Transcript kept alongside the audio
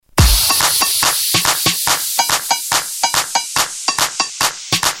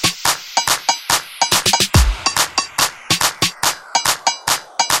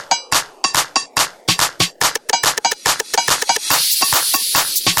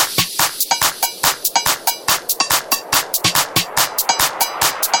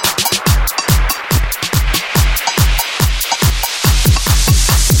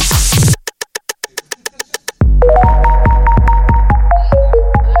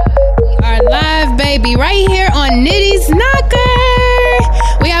baby, right here on Nitty's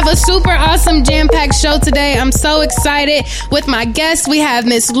Knocker. We have a super awesome jam-packed show today. I'm so excited. With my guests, we have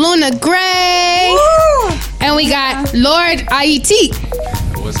Miss Luna Gray. Woo! And we got Lord IET.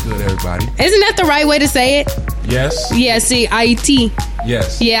 What's good, everybody? Isn't that the right way to say it? Yes. Yeah, see, IET.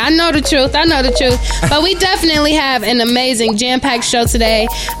 Yes. Yeah, I know the truth. But we definitely have an amazing jam-packed show today.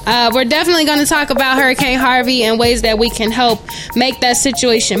 We're definitely going to talk about Hurricane Harvey and ways that we can help make that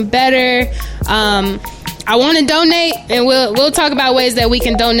situation better. I want to donate, and we'll talk about ways that we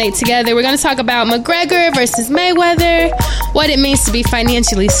can donate together. We're going to talk about McGregor versus Mayweather, what it means to be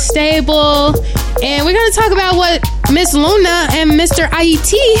financially stable, and we're going to talk about what Miss Luna and Mr.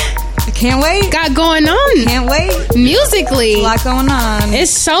 IET can't wait. got going on. Can't wait. Musically. A lot going on.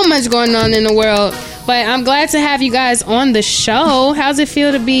 It's so much going on in the world. But I'm glad to have you guys on the show. How's it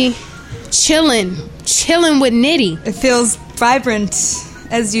feel to be chilling with Nitty? It feels vibrant,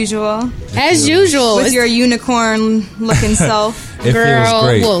 as usual. As usual. With your unicorn-looking self. It feels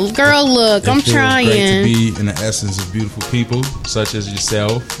great. Well, girl, look, I'm trying. It feels great to be in the essence of beautiful people, such as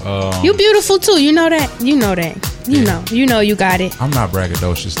yourself. You beautiful, too. You know that. You know you got it. I'm not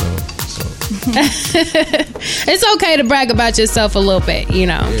braggadocious, though. So. It's okay to brag about yourself a little bit, you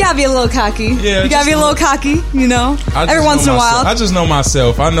know. You gotta be a little cocky. Yeah, you gotta be a little cocky, you know. Every once in a while. I just know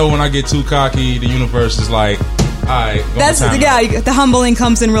myself. I know when I get too cocky, the universe is like, all right, the humbling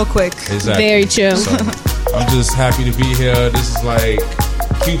comes in real quick. Exactly. Very true. So, I'm just happy to be here. This is like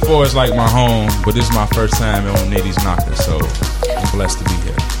Q4 is like my home, but this is my first time on Nitty's Knocker, so I'm blessed to be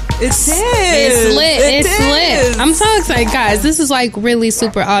here. It's lit. I'm so excited, guys. This is like really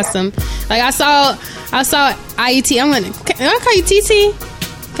super awesome. Like I saw IET. I'm gonna. Can I call you TT?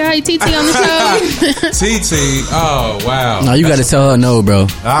 Can I call you TT on the show? TT. Oh wow. No, you got to tell her no, bro.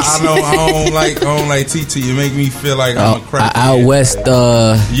 I know. I don't like TT. You make me feel like I'm a crack. Out west.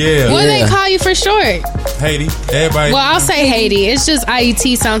 Yeah. What do they call you for short? Haiti. Everybody. Well, I'll say Haiti. It's just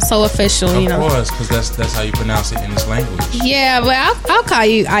IET sounds so official, you know. Of course, because that's how you pronounce it in this language. Yeah, but I'll call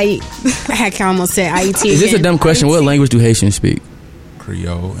you Heck, I almost said IET. Is this a dumb question? What language do Haitians speak?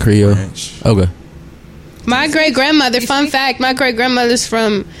 Creole. French. Okay. My great-grandmother, fun fact, my great-grandmother's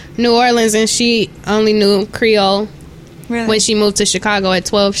from New Orleans, and she only knew Creole. Really? When she moved to Chicago at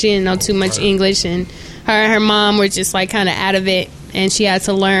 12. She didn't know too much English, and her and her mom were just like kind of out of it, and she had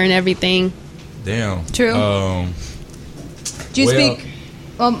to learn everything. Damn. True. Do you speak...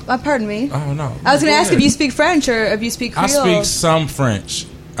 Well, pardon me. Oh, no. I was going to ask if you speak French or if you speak Creole. I speak some French.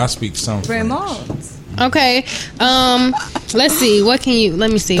 Vraiment. Okay. Let's see. What can you...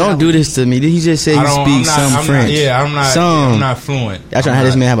 Let me see. Don't do this to me. Did he just say you speak some French? I'm not fluent. I'm trying to have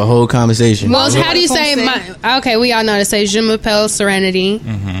this man have a whole conversation. Well, how do you say... Okay, we all know how to say Je m'appelle Serenity.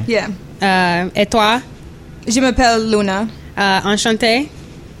 Mm-hmm. Yeah. Et toi? Je m'appelle Luna. Enchanté.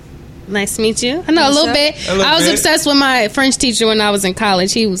 Nice to meet you. I know a little bit. I was obsessed with my French teacher when I was in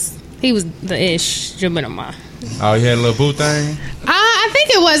college. He was the ish. Je m'appelle. Oh, you had a little boo thing? I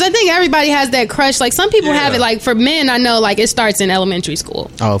think it was. I think everybody has that crush. Like, some people have it. Like, for men, I know, like, it starts in elementary school.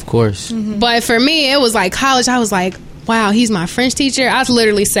 Oh, of course. Mm-hmm. But for me, it was like college. I was like, wow, he's my French teacher. I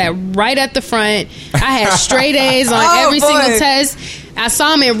literally sat right at the front. I had straight A's on every single test. I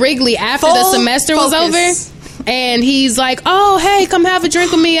saw him in Wrigley after the semester was over. And he's like, oh, hey, come have a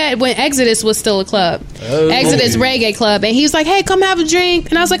drink with me when Exodus was still a club. Exodus Reggae Club. And he was like, hey, come have a drink.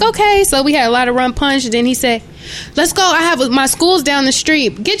 And I was like, okay. So we had a lot of rum punch. And then he said, let's go. My school's down the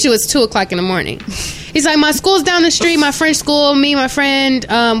street. Get you, it's 2:00 in the morning. He's like, my school's down the street, my French school, me, my friend,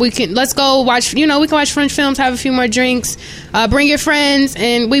 let's go watch, we can watch French films, have a few more drinks, bring your friends.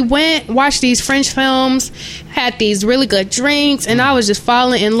 And we went, watched these French films, had these really good drinks, and I was just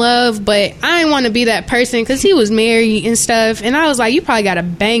falling in love. But I didn't want to be that person because he was married and stuff. And I was like, you probably got a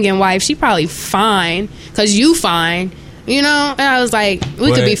banging wife. She probably fine because you fine, And I was like,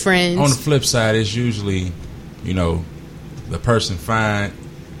 we could be friends. On the flip side, it's usually, the person fine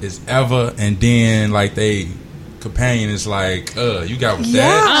is ever, and then like they companion is like, you got with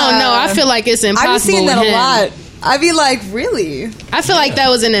that. I don't know. I feel like it's impossible. I've seen that a lot. I'd be like, really? I feel like that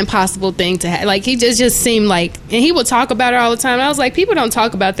was an impossible thing to have. Like, he just seemed like, and he would talk about her all the time. I was like, people don't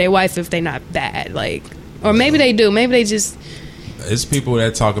talk about their wife if they're not bad. Like, or maybe they do. Maybe they just. It's people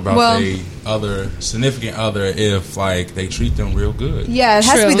that talk about their other significant other if like they treat them real good. Yeah, it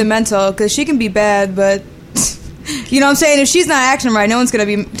has to be the mental, because she can be bad, but. You know what I'm saying? If she's not acting right, no one's going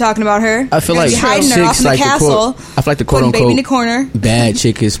to be talking about her. I feel like hiding her off in the castle. I feel like the quote unquote baby in the corner. Bad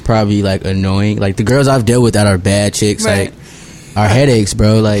chick is probably like annoying. Like the girls I've dealt with that are bad chicks, right. like are headaches,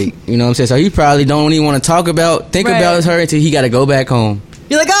 bro. Like, you know what I'm saying? So you probably don't even want to think about her until he got to go back home.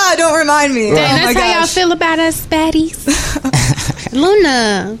 You're like, don't remind me. Dang, that's how y'all feel about us baddies.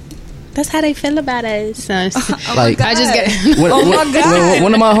 Luna. that's how they feel about us. So, Like, I just get. when, Oh my God. when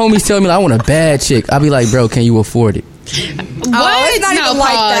one of my homies tell me like, I want a bad chick, I'll be like, bro, can you afford it? What? Oh, it's not even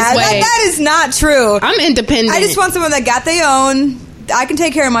like that. Wait. That is not true. I'm independent. I just want someone that got their own. I can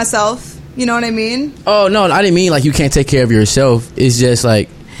take care of myself. You know what I mean? Oh no, I didn't mean like you can't take care of yourself. It's just like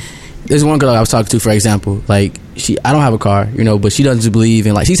there's one girl I was talking to, for example. Like I don't have a car, you know, but she doesn't believe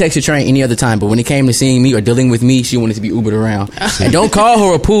in like she takes the train any other time. But when it came to seeing me or dealing with me, she wanted to be Ubered around. And don't call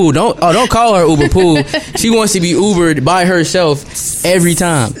her a pool. Don't call her Uber pool. She wants to be Ubered by herself every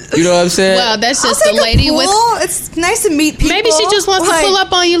time. You know what I'm saying? Well, that's just I'll a take lady pool. with. It's nice to meet people. Maybe she just wants Like, to pull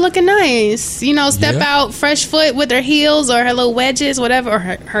up on you looking nice. You know, step Yeah. out fresh foot with her heels or her little wedges, whatever, or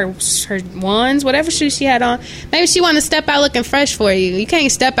her ones, whatever shoes she had on. Maybe she want to step out looking fresh for you. You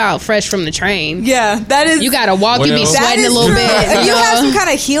can't step out fresh from the train. Yeah, that is. You gotta walk. What You be else? that sweating a is little true. bit. If you know? have some kind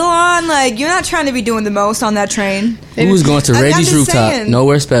of heel on, like you're not trying to be doing the most on that train. Who's going to I'm Reggie's just rooftop? saying.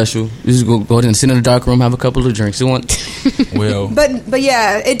 Nowhere special. You just go and sit in the dark room, have a couple of drinks. You want? Well, But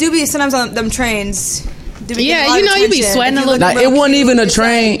yeah, it do be sometimes on them trains. do be Yeah, getting a lot you of know, you be attention. sweating If a you little look Nah, it real wasn't cute, even a it's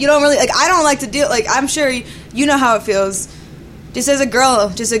train. like, you don't really like. I don't like to deal. Like I'm sure you know how it feels. Just as a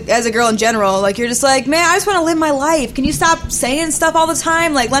girl, as a girl in general, like you're just like, man, I just want to live my life. Can you stop saying stuff all the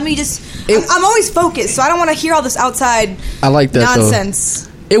time? Like, let me just. I'm always focused, so I don't want to hear all this outside I like that nonsense.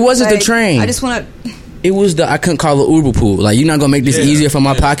 though. It wasn't Like, the train. I just want to. It was I couldn't call it Uber pool. Like, you're not gonna make this easier for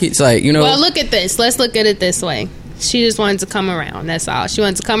my pockets. Like, you know. Well, look at this. Let's look at it this way. She just wanted to come around. That's all. She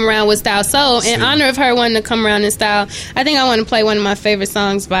wanted to come around with style. So, in honor of her wanting to come around in style, I think I want to play one of my favorite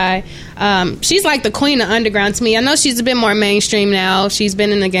songs by. She's like the queen of underground to me. I know she's a bit more mainstream now. She's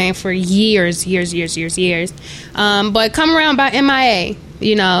been in the game for years. But "Come Around" by MIA.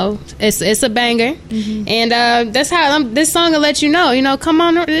 You know, it's a banger, and that's how this song will let you know. You know, come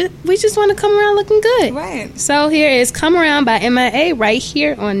on, we just want to come around looking good. Right. So here is "Come Around" by MIA right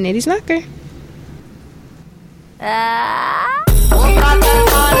here on Nitty's Knocker.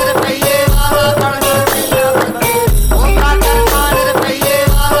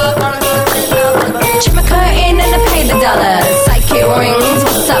 Trim a curtain and I pay the dollar. Psychic rings,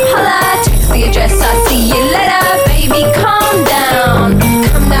 what's up, holla? Text the address, I see you later. Baby, calm down.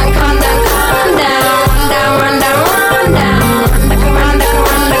 Calm down, calm down, calm down. Run down, run down, run down.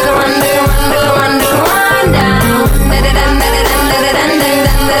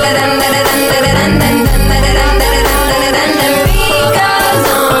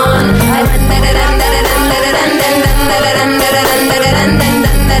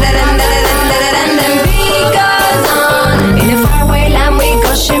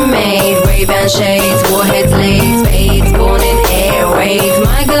 Run shades, warheads, lace, spades, born in air raids.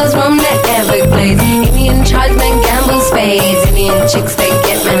 My girls roam the Everglades. Indian tribesmen gamble spades. Indian chicks, they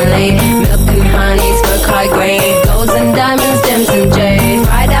get men laid. Milk and honey, smoke high grade. Golds and diamonds, gems and jade.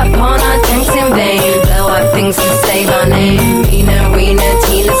 Ride up on our tanks in vain. Blow up things to save our name. Mina, Rena,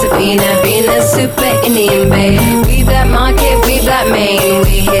 Tina, Sabina, Venus, super Indian babe. We black market, we black Maine.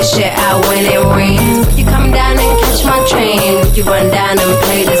 We hit shit out when it rains. Would you come down and catch my train? Would you run down and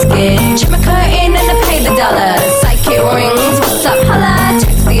play this game? Trim a curtain and I pay the dollar. Psychic rings, what's up, holla?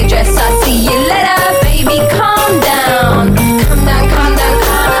 Text the address, I see you later. Baby, calm down. Calm down, calm down,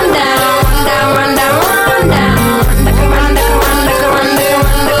 calm down. Run down, run down, run down. Run down, run down, run down, run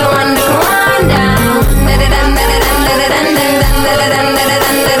down, run down.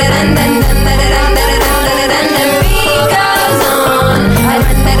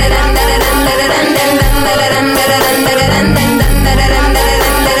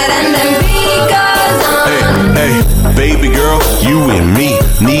 Beat goes on. Hey, baby girl, you and me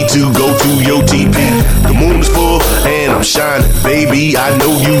need to go to your TP. The moon is full and I'm shining, baby. I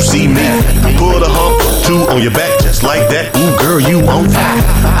know you see me. Put a hump or two on your back just like that. Ooh, girl, you on fire.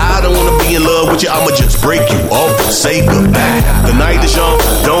 I don't wanna be in love with you. I'ma just break you off and say goodbye. The night is young,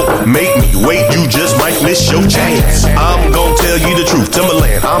 don't make me wait. You just might miss your chance. I'm gonna tell you the truth,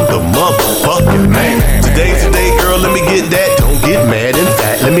 Timberland. I'm the motherfucking man. Today's the day, girl. Let me get that. Don't get mad. In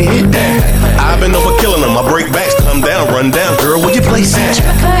fact, let me hit that. I've been over killing them. I break backs, come down, run down. Girl, where you place at? Trim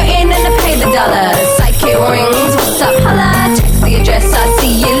a curtain and I pay the dollar. Psychic rings, what's up, holla? Text the address, I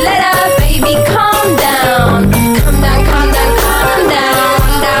see you later. Baby, calm down. Calm down, calm down, calm down.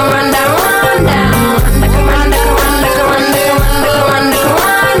 Run down, run down, run down. Run down.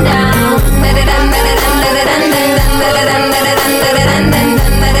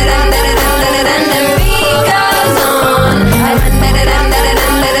 Beat goes on.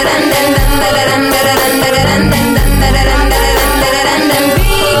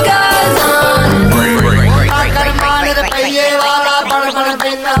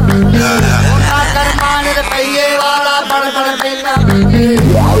 Lights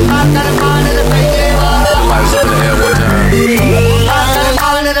up in the air one time.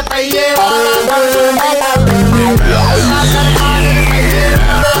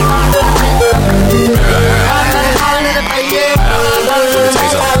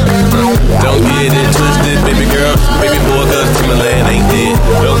 Don't get it twisted, baby girl, baby boy, cause Timberland ain't dead.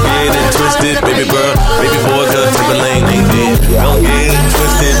 Don't get it twisted, baby girl, baby boy, cause Timberland ain't dead. Don't get it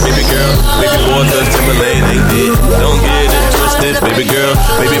twisted, baby girl, baby boy, cause Timberland ain't dead. Don't get it twisted, baby girl,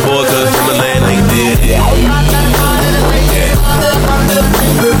 baby boy, cause Timberland ain't dead. Yeah.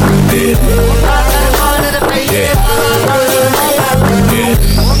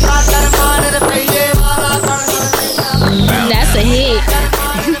 That's a hit.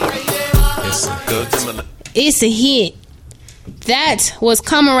 It's a hit. That was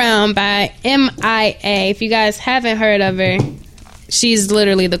Come Around by MIA. If you guys haven't heard of her, she's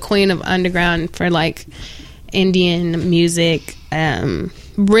literally the queen of underground for like Indian music.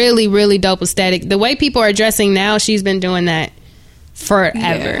 Really, really dope aesthetic. The way people are dressing now, she's been doing that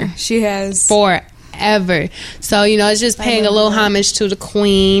forever. Yeah, she has. Forever. So, you know, it's just paying a little homage to the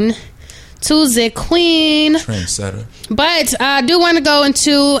queen. To the queen. Trendsetter. But I do want to go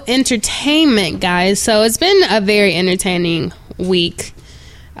into entertainment, guys. So it's been a very entertaining week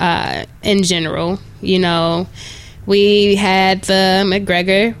in general. You know, we had the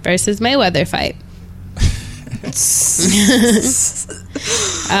McGregor versus Mayweather fight.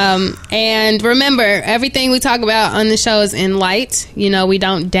 And remember, everything we talk about on the show is in light. You know, we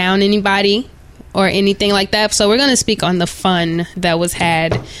don't down anybody or anything like that. So we're going to speak on the fun that was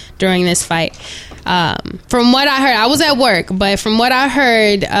had during this fight. From what I heard, I was at work, but from what I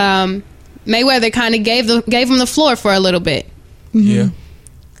heard, Mayweather kind of gave him the floor for a little bit. Yeah.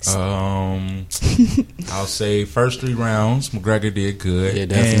 I'll say first 3 rounds, McGregor did good. Yeah,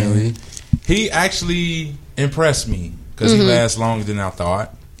 definitely. And he actually impressed me because he lasts longer than I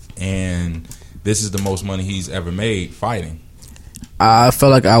thought. And this is the most money he's ever made fighting. I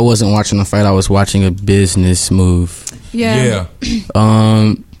felt like I wasn't watching a fight. I was watching a business move. Yeah.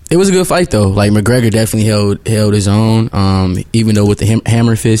 It was a good fight though. Like McGregor definitely held his own. Even though with the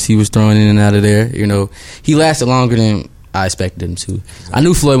hammer fist he was throwing in and out of there, you know, he lasted longer than I expected him to. Exactly. I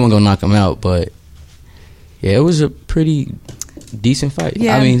knew Floyd wasn't gonna knock him out, but yeah, it was a pretty decent fight.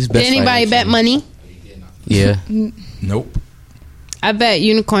 Yeah. I mean, his best Did anybody bet money? Yeah. Nope. I bet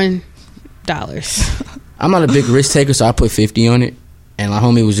unicorn dollars. I'm not a big risk taker, so I put 50 on it. And my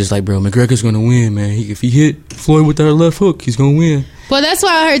homie was just like, bro, McGregor's gonna win, man. If he hit Floyd with that left hook, he's gonna win. Well, that's why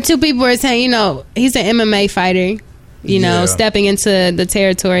I heard 2 people were saying, you know, he's an MMA fighter, you know, stepping into the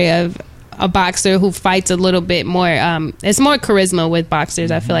territory of a boxer who fights a little bit more. It's more charisma with boxers.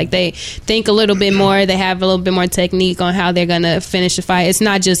 I feel like they think a little bit more. They have a little bit more technique on how they're going to finish the fight. It's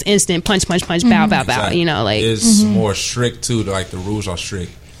not just instant punch, punch, punch, bow, bow, bow, you know, like. It's more strict, too. Like, the rules are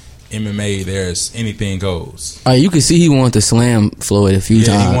strict. MMA, there's anything goes. You can see he wanted to slam Floyd a few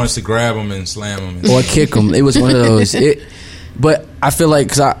times. He wants to grab him and slam him. Or kick him. It was one of those. But I feel like,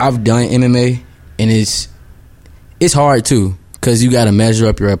 because I've done MMA, and it's hard, too. Because you got to measure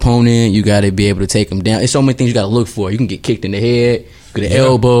up your opponent. You got to be able to take him down. There's so many things you got to look for. You can get kicked in the head, get an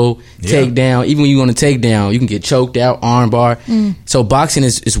elbow, take down. Even when you're going to take down, you can get choked out, arm bar. So boxing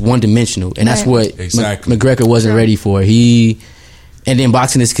is one-dimensional. And that's what McGregor wasn't ready for. And then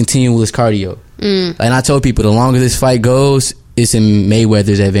boxing is continuous cardio. And I told people, the longer this fight goes, it's in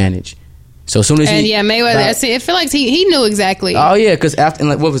Mayweather's advantage. So as soon as Mayweather, I feel like he knew exactly. Oh yeah, because after,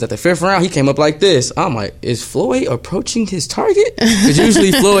 like, what was that, the 5th round, he came up like this. I'm like, is Floyd approaching his target? Because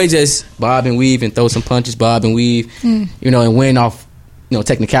usually Floyd just bob and weave and throw some punches, bob and weave, you know, and win off, you know,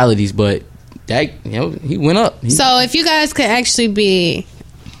 technicalities. But that, you know, he went up. So if you guys could actually be,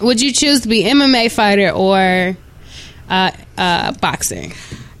 would you choose to be MMA fighter or boxing?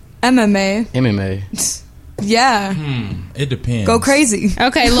 MMA. Yeah. It depends. Go crazy.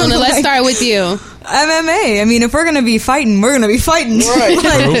 Okay, Luna, let's start with you. MMA. I mean, if we're gonna be fighting, we're gonna be fighting. Right.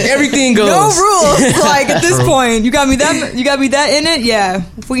 Like, everything goes. No rules. Like at this point, you got me that in it. Yeah.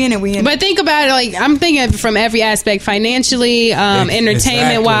 If we in it, we in it. But think about it. Like, I'm thinking from every aspect, financially,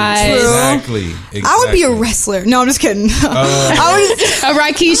 entertainment wise. Exactly. I would be a wrestler. No, I'm just kidding. I was a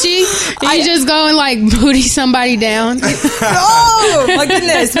Rikishi. You just go and like booty somebody down. Oh my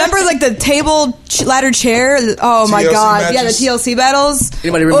goodness! Remember like the table ladder chair? Oh my TLC god! matches? Yeah, the TLC battles.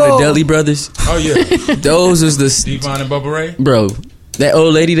 Anybody remember the Dudley Brothers? Oh yeah. Those was the Devon and Bubba Ray. Bro, that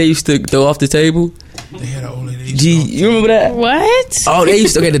old lady they used to throw off the table. They had an old lady. Gee, you remember that? What? Oh, they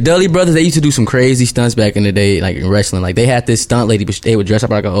used to, the Dudley Brothers, they used to do some crazy stunts back in the day, like in wrestling. Like they had this stunt lady, but they would dress up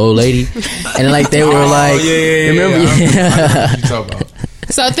like an old lady, and like they were like, remember? Yeah. I know what you talking about.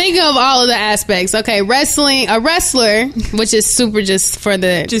 So think of all of the aspects. Okay, wrestling, a wrestler, which is super just for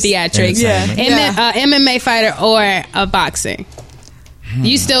the theatrics. MMA fighter or a boxer.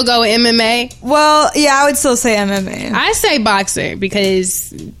 You still go with MMA? Well, yeah, I would still say MMA. I say boxer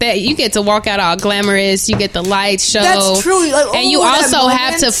because you get to walk out all glamorous. You get the lights show. That's true. Like, and you also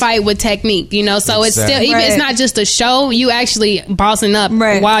have to fight with technique, you know. So it's still, even it's not just a show. You actually bossing up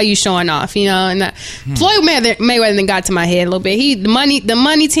while you showing off, you know. And Floyd Mayweather then got to my head a little bit. The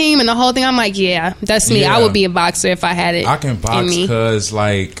money team and the whole thing. I'm like, yeah, that's me. I would be a boxer if I had it. I can box because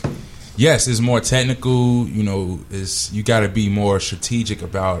yes, it's more technical. You know, you got to be more strategic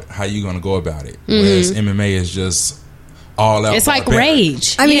about how you're going to go about it. Whereas MMA is just all out. It's like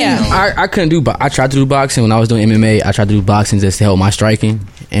rage. I mean, I couldn't do. I tried to do boxing when I was doing MMA. I tried to do boxing just to help my striking,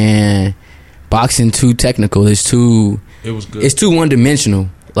 and boxing too technical. It was good. It's too one dimensional.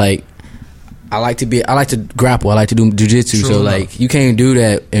 Like I like to grapple. I like to do jiu-jitsu. So like you can't do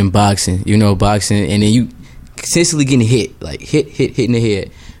that in boxing. You know, boxing, and then you consistently getting hit, like hit in the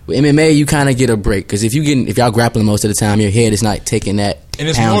head. With MMA, you kind of get a break because if y'all grappling most of the time, your head is not taking that. And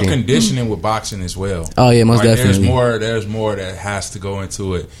it's more conditioning with boxing as well. Oh yeah, most definitely. There's more that has to go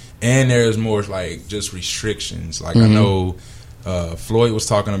into it, and there's more like just restrictions. Like I know Floyd was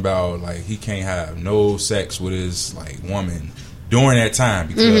talking about like he can't have no sex with his like woman during that time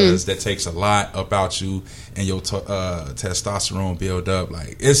because that takes a lot about you and your testosterone build up.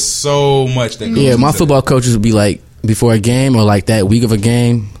 Like it's so much that goes into my football coaches would be like, before a game or like that week of a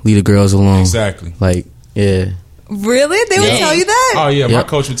game, leave the girls alone. Exactly. Like, yeah. Really? They would tell you that? Oh yeah, my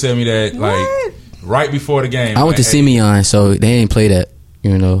coach would tell me that like right before the game. I went to Simeon, so they didn't play that.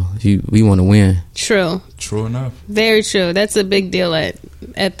 You know, we want to win. True enough. Very true. That's a big deal at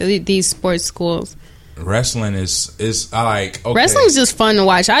these sports schools. Wrestling is I like. Okay. Wrestling's just fun to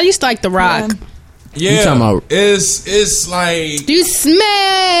watch. I used to like The Rock. Yeah, you talking about, it's like you smell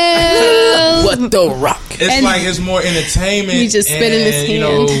what The Rock. It's like it's more entertainment. He just spit in his hand.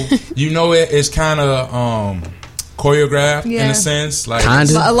 You know it's kind of choreographed in a sense. Like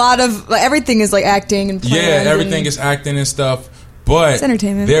a lot of everything is like acting and playing. Yeah, everything is acting and stuff. But it's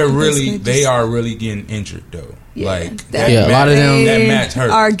entertainment. They are really getting injured though. Yeah. Like a lot of them that match hurt.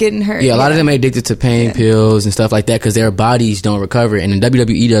 Are getting hurt. Yeah, a lot of them are addicted to pain pills and stuff like that because their bodies don't recover, and the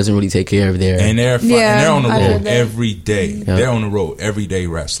WWE doesn't really take care of their. And they're on the road every day. Yep. They're on the road every day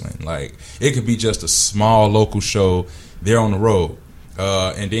wrestling. Like it could be just a small local show. They're on the road,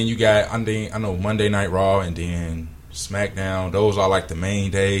 and then you got I know Monday Night Raw and then SmackDown. Those are like the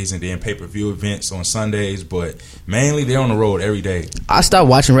main days, and then pay-per-view events on Sundays. But mainly they're on the road every day. I stopped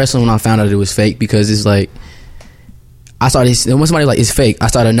watching wrestling when I found out it was fake because it's like. I started when somebody like it's fake. I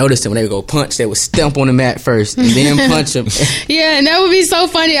started noticing when they would go punch, they would stamp on the mat first and then punch them. Yeah, and that would be so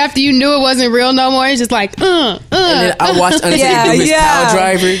funny after you knew it wasn't real no more. It's just like And then I watched Undertaker do his power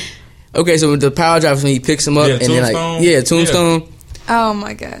driver. Okay, so with the power driver when he picks him up and then like Tombstone. Oh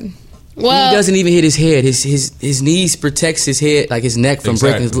my god. Well, he doesn't even hit his head. His knees protects his head, like his neck from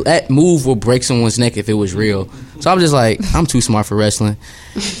breaking. That move will break someone's neck if it was real. So I'm just like, I'm too smart for wrestling.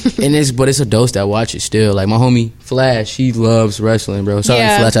 But it's adults that watch it still. Like my homie Flash, she loves wrestling, bro. Sorry,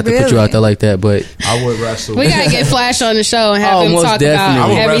 Flash, I have to put you out there like that, but I would wrestle. We gotta get Flash on the show and have him talk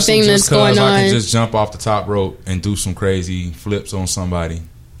about everything that's going on. I can just jump off the top rope and do some crazy flips on somebody.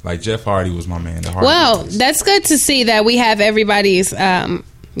 Like Jeff Hardy was my man. Well, that's good to see that we have everybody's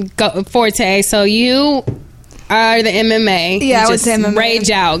forte. So you are the MMA. Yeah, I would say MMA. Rage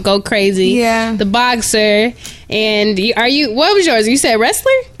out, go crazy. Yeah. The boxer. And what was yours? You said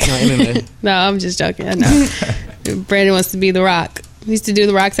wrestler? No, MMA. No, I'm just joking. I know. Brandon wants to be The Rock. He used to do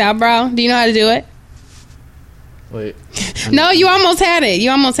The Rock's eyebrow. Do you know how to do it? Wait. No, you almost had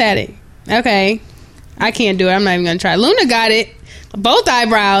it. Okay. I can't do it. I'm not even going to try. Luna got it. Both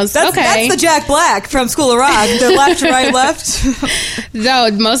eyebrows. That's the Jack Black from School of Rock. The left to right, left. No,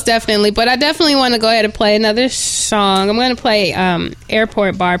 most definitely. But I definitely want to go ahead and play another song. I'm going to play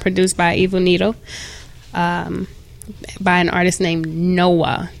Airport Bar, produced by Evil Needle, by an artist named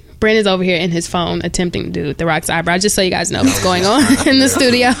Noah. Brandon's over here in his phone attempting to do The Rock's eyebrow, just so you guys know what's going on in the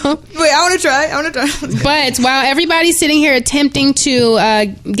studio. Wait, I want to try. But while everybody's sitting here attempting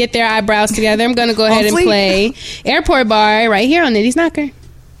to get their eyebrows together, I'm going to go ahead and play Airport Bar right here on Nitty's Knocker.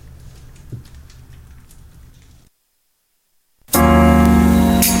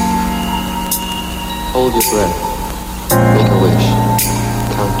 Hold your breath. Make a wish.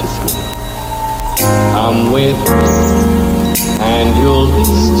 Count to 3. I'm with and you'll be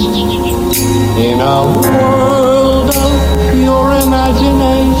in a world of pure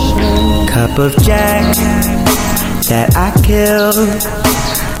imagination. Cup of Jack that I killed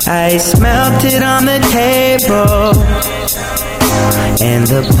Ice melted on the table, and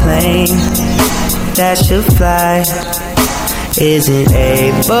the plane that should fly isn't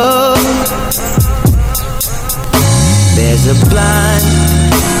able. There's a blonde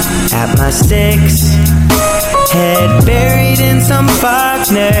at my 6, head buried in some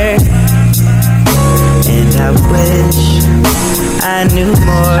Faulkner, and I wish I knew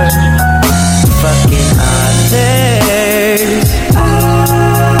more fucking authors.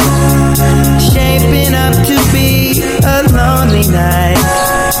 Shaping up to be a lonely night.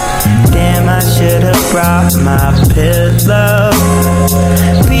 Damn, I should have brought my pillow.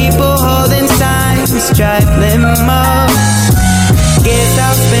 People holding signs, drive limo. Guess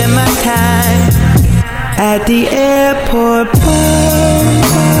I'll spend my time at the airport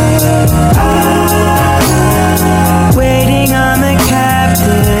bar, waiting on the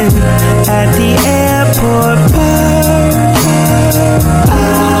captain at the airport bar.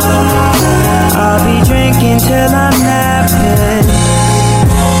 I'll be drinking till I'm napping,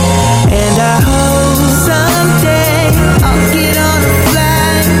 and I hope someday I'll get on a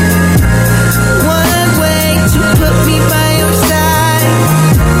flight, one way to put me by your side.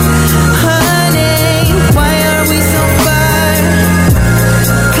 Honey, why are we so far?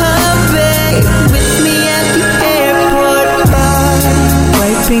 Come babe with me at the airport bar.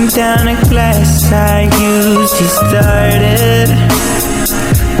 Wiping down a glass I used, he started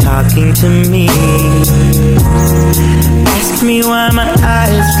talking to me. Asked me why my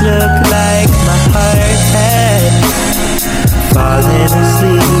eyes look like my heart had fallen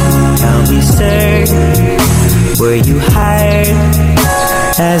asleep. Tell me, sir, were you hired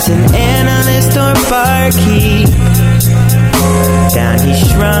as an analyst or barkeep? Down he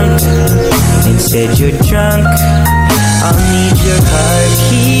shrunk and said, you're drunk, I'll need your car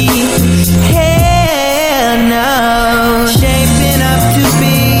key. Hell no. Shaping up to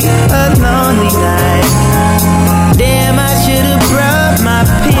be a lonely night. Damn, I should have brought my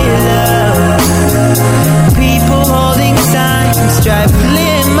pillow. People holding signs, drive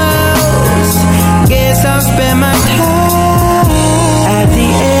limos. Guess I'll spend my time at the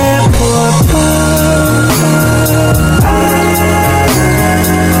airport bar,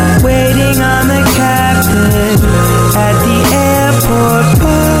 waiting on the captain at the airport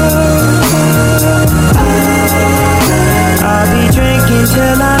bar. I'll be drinking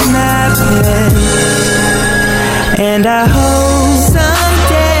till I'm napping, and I hope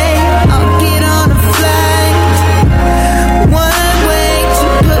someday I'll get on a flight, one way to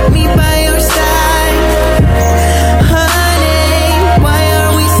put me by your side. Honey, why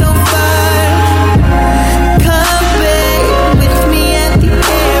are we so far? Come babe with me at the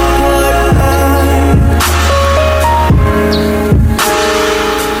airport bar.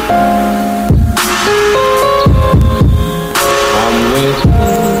 I'm with you,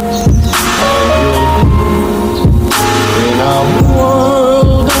 and you'll be in a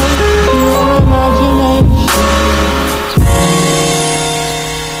world of your imagination.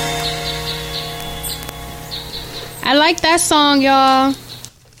 I like that song, y'all.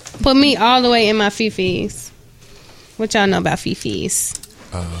 Put me all the way in my fifis. What y'all know about fifis?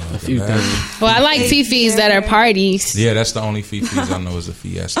 A few things. Well, I like fifis that are parties. Yeah, that's the only fifis I know is a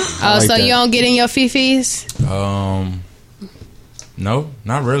fiesta. Oh, like so that. you don't get in your fifis? No,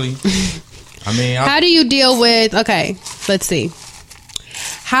 not really. I mean, How do you deal with? Okay, let's see.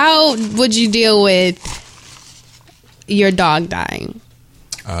 How would you deal with your dog dying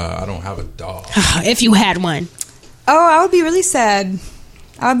I don't have a dog. if you had one? Oh, I would be really sad.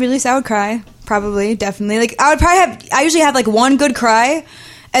 I would cry. Probably, definitely. Like, I usually have like one good cry,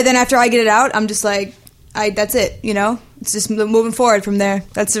 and then after I get it out, I'm just like, that's it, you know? It's just moving forward from there.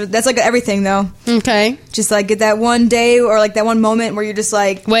 That's like everything, though. Okay. Just like get that one day or like that one moment where you're just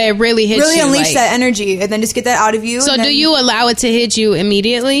like, Where it really hits really you. unleash like- that energy, and then just get that out of you. So and do then- you allow it to hit you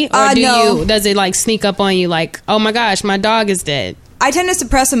immediately, or No. does it like sneak up on you like, oh my gosh, my dog is dead? I tend to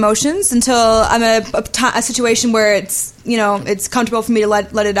suppress emotions until I'm in a situation where it's, you know, it's comfortable for me to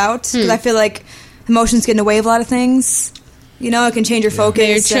let it out. Because I feel like emotions get in the way of a lot of things. You know, it can change your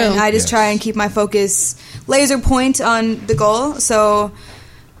focus. Very true. And I just try and keep my focus laser point on the goal. So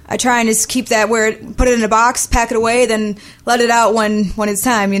I try and just keep that put it in a box, pack it away, then let it out when it's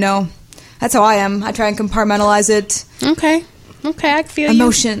time, you know. That's how I am. I try and compartmentalize it. Okay, I feel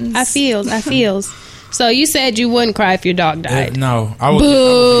Emotions. you. I feels. So you said you wouldn't cry if your dog died. No, I would get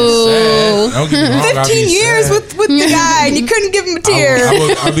sad. Don't get me wrong, I'd be 15 years sad. with the guy, and you couldn't give him a tear.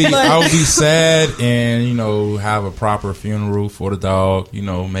 I would be sad and, you know, have a proper funeral for the dog, you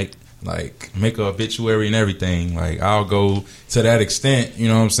know, make an obituary and everything. Like, I'll go to that extent, you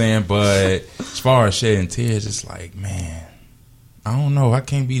know what I'm saying? But as far as shedding tears, it's like, man, I don't know. I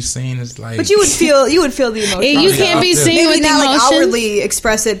can't be seen as like. But you would feel the emotion. You can't be seen Maybe with not emotion. like outwardly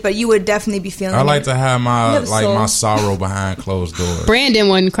express it, but you would definitely be feeling. I like it. to have my have a soul. my sorrow behind closed doors. Brandon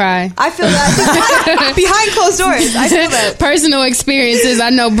wouldn't cry. I feel that behind closed doors. I feel that. Personal experiences. I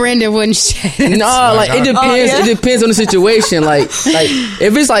know Brandon wouldn't shed. No, like it depends. yeah? It depends on the situation. Like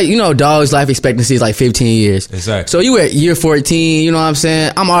if it's like dog's life expectancy is like 15 years. Exactly. So you at year 14. You know what I'm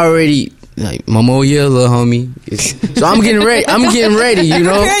saying? I'm already like Momoya, little homie. So I'm getting ready. You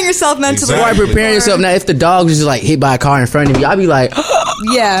know, Preparing yourself mentally. Right, preparing yourself. Now, if the dog is just like hit by a car in front of me, I'll be like,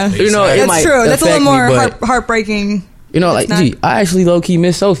 Yeah, you know, it that's might true. That's a little affect more me, but, heartbreaking. You know, like, That's not- gee, I actually low key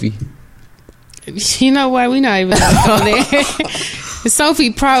miss Sophie. You know what? We're not even going there.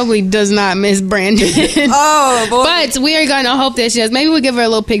 Sophie probably does not miss Brandon. Oh, boy. But we are going to hope that she does. Maybe we'll give her a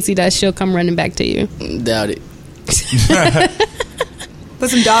little pixie dust. She'll come running back to you. Doubt it. Put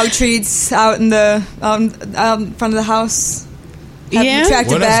some dog treats out in the out in front of the house. Have Yeah. them tracked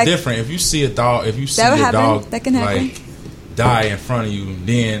Well, it that's back. different. If you see a dog, if you see That would your happen. dog That can happen. like die in front of you,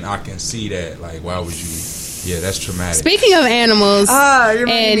 then I can see that. Like, why would you? Yeah, that's traumatic. Speaking of animals, You're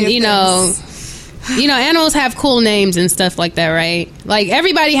reminding and me of things. animals have cool names and stuff like that, right? Like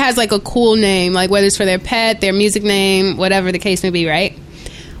everybody has like a cool name, like whether it's for their pet, their music name, whatever the case may be, right?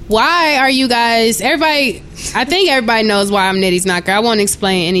 Why are you guys? I think everybody knows why I'm Nitty's Knocker. I won't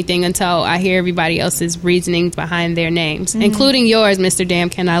explain anything until I hear everybody else's reasonings behind their names, including yours, Mr. Damn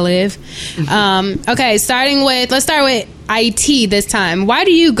Can I Live? Okay, let's start with IT this time. Why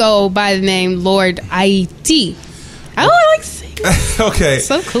do you go by the name Lord IT? I don't like saying Okay,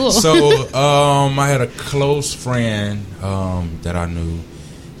 so cool. So, I had a close friend that I knew,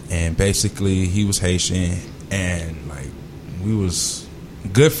 and basically he was Haitian, and like we was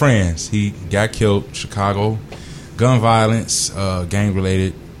good friends. He got killed, Chicago, gun violence, gang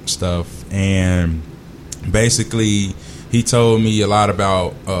related stuff, and basically he told me a lot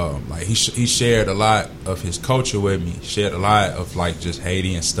about like he shared a lot of his culture with me, shared a lot of like just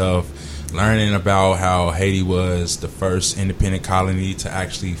Haiti and stuff, learning about how Haiti was the first independent colony to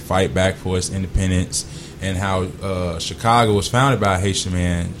actually fight back for its independence, and how Chicago was founded by a Haitian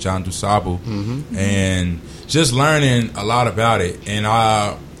man, John Dusable, and just learning a lot about it.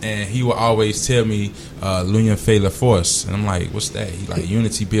 And he would always tell me l'union fait la force, and I'm like, what's that? He like,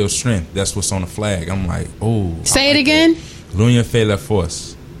 unity builds strength. That's what's on the flag. I'm like, oh, Say it again. L'union fait la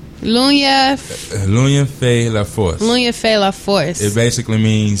force. L'union fait la force. fait la force. It basically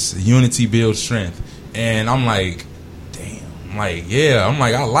means unity builds strength. And I'm like, damn. I'm like, yeah. I'm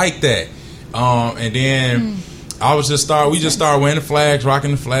like, I like that. And then we just started wearing the flags,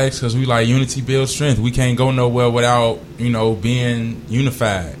 rocking the flags, because we like unity builds strength. We can't go nowhere without, being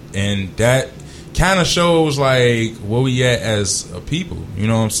unified. And that kind of shows like where we at as a people. You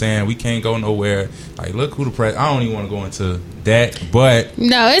know what I'm saying? We can't go nowhere. Like, look who the president. I don't even want to go into that, but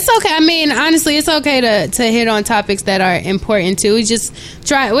No, it's okay. I mean, honestly, it's okay to hit on topics that are important too. We just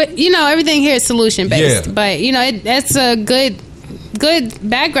try. Everything here is solution based, Yeah. but that's a good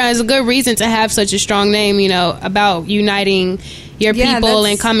background. It's a good reason to have such a strong name. About uniting your Yeah, people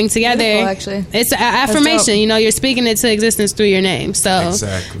that's and coming together. beautiful, actually. It's an affirmation. You're speaking it to existence through your name. So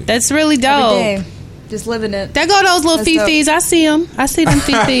Exactly. that's really dope. Every day, just living it. There go those little That's dope. fifis. I see them. I see them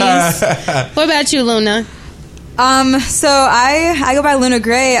fifis. What about you, Luna? So I go by Luna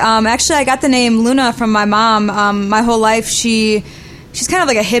Gray. Actually, I got the name Luna from my mom. My whole life, she's kind of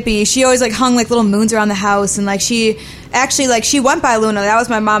like a hippie. She always like hung like little moons around the house, and like she went by Luna. That was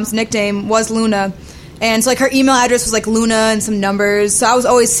my mom's nickname, was Luna. And so like her email address was like Luna and some numbers. So I was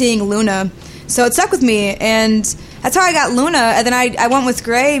always seeing Luna. So it stuck with me, and that's how I got Luna. And then I went with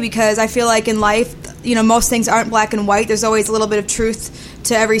Gray because I feel like in life, most things aren't black and white. There's always a little bit of truth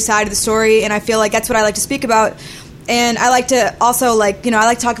to every side of the story, and I feel like that's what I like to speak about. And I like to also I like to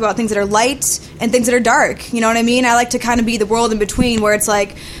talk about things that are light and things that are dark. You know what I mean? I like to kind of be the world in between, where it's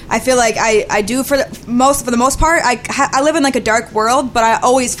like I feel like I do for the most part. I live in like a dark world, but I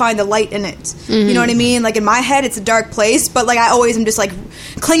always find the light in it. Mm-hmm. You know what I mean? Like in my head, it's a dark place, but like I always am just like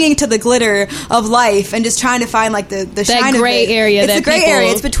clinging to the glitter of life and just trying to find like the shine gray of it. area. It's that the gray people-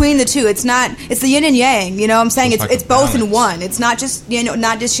 area. It's between the two. It's not. It's the yin and yang. You know what I'm saying? It's like It's a both in balance. one. It's not just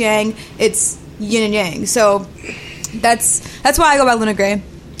not just yang. It's yin and yang. So. That's why I go by Luna Gray.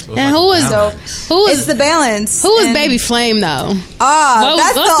 And who was It's the balance. who was And- Baby Flame though?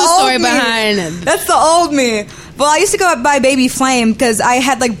 That's what's the story old me. behind it? That's the old me. Well, I used to go by Baby Flame because I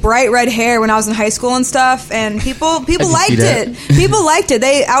had like bright red hair when I was in high school and stuff, and people liked see that. it. People liked it.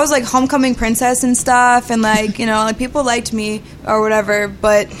 I was like homecoming princess and stuff, and like like people liked me or whatever.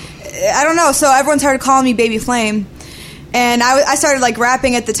 But I don't know. So everyone started calling me Baby Flame, and I started like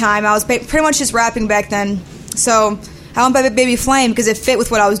rapping at the time. I was pretty much just rapping back then. So I went by Baby Flame because it fit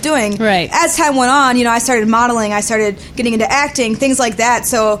with what I was doing. Right. As time went on, I started modeling, I started getting into acting, things like that.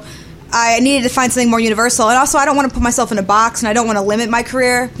 So I needed to find something more universal. And also, I don't want to put myself in a box, and I don't want to limit my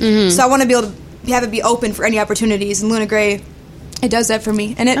career. So I want to be able to have it be open for any opportunities. And Luna Grey, it does that for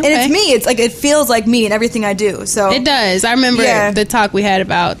me. And it's me. It's like, it feels like me in everything I do. So it does. I remember the talk we had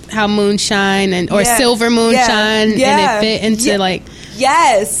about how moonshine or silver moonshine, and it fit into like...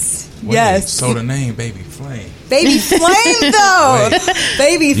 Yes. Wait, yes. So the name Baby Flame. Baby Flame, though.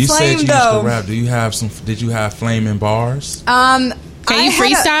 Baby Flame, you though. Used to rap. Did you have flaming bars? Can you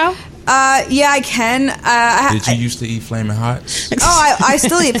freestyle? Yeah, I can. Did you used to eat Flamin' Hots? I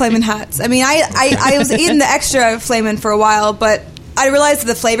still eat Flamin' Hots. I mean, I was eating the extra Flamin' for a while, but I realized that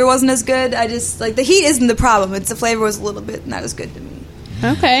the flavor wasn't as good. I just, the heat isn't the problem. It's the flavor was a little bit not as good to me.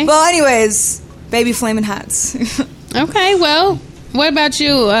 Okay. Well, anyways, Baby Flamin' Hots. Okay, well, what about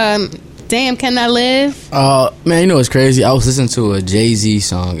you? Damn, Can I Live? Man, what's crazy? I was listening to a Jay-Z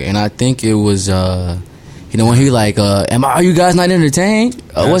song, and I think it was, when he are you guys not entertained?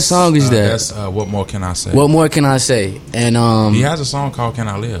 What song is that? That's What More Can I Say? What More Can I Say? And he has a song called Can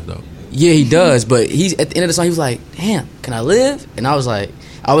I Live, though. Yeah, he does, but he's at the end of the song, he was like, damn, can I live? And I was like,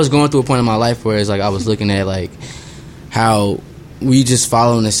 I was going through a point in my life where it's like I was looking at like how we just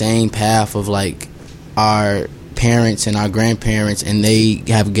following the same path of like our parents and our grandparents, and they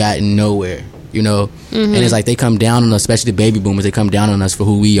have gotten nowhere, and it's like they come down on us, especially the baby boomers. They come down on us for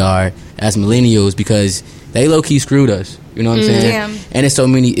who we are as millennials because they low-key screwed us, you know what I'm saying? Yeah. And there's so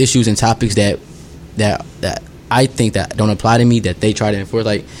many issues and topics that I think that don't apply to me that they try to enforce,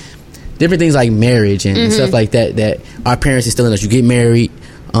 like different things like marriage and stuff like that our parents instill in us. You get married,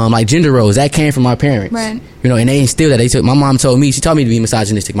 like gender roles, that came from our parents, right? And they instilled that. My mom told me, she taught me to be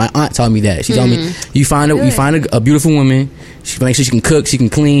misogynistic. My aunt taught me that. She told me, you find a beautiful woman, she make sure she can cook, she can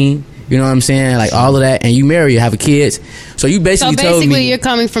clean, you know what I'm saying, like all of that, and you marry her, have a kids. So you basically told me, you're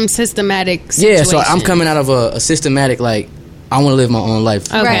coming from systematic situations. Yeah, so I'm coming out of a systematic, like, I want to live my own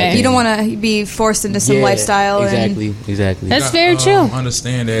life. Okay. Right. You don't want to be forced into some lifestyle. Exactly. That's very true.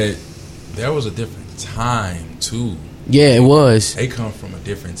 Understand that there was a different time too. Yeah, it was. They come from a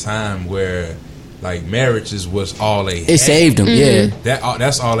different time where, like, marriages was all they had. It saved them. Yeah,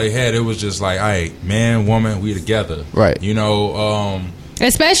 that's all they had. It was just like, all right, man, woman, we together. Right.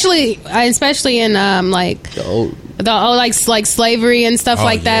 Especially in like the old like slavery and stuff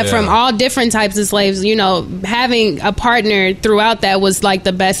like that, from all different types of slaves. Having a partner throughout that was like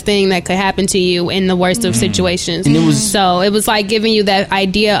the best thing that could happen to you in the worst of situations. And it was like giving you that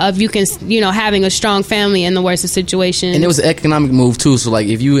idea of you can having a strong family in the worst of situations. And it was an economic move too. So like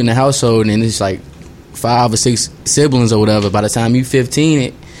if you in the household and it's like 5 or 6 siblings or whatever, by the time you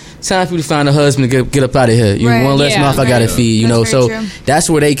 15, time for you to find a husband to get up out of here. One less mouth I gotta feed. So true. That's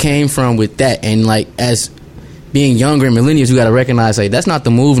where they came from with that. And like as being younger and millennials, you gotta recognize like that's not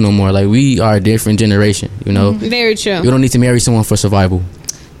the move no more. Like we are a different generation. Very true. You don't need to marry someone for survival.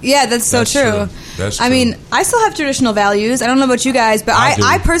 Yeah, that's so true. That's true. I mean, I still have traditional values. I don't know about you guys, but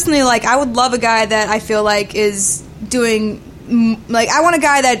I personally I would love a guy that I feel like is doing. Like I want a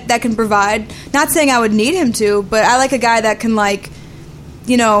guy that can provide. Not saying I would need him to, but I like a guy that can I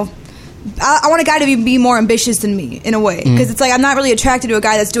want a guy to be more ambitious than me in a way, because it's like I'm not really attracted to a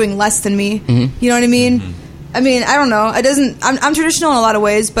guy that's doing less than me. You know what I mean? I mean, I don't know. It doesn't. I'm traditional in a lot of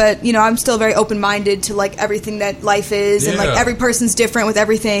ways, but I'm still very open minded to like everything that life is, and like every person's different with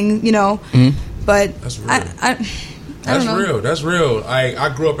everything. But that's real. That's real. That's real.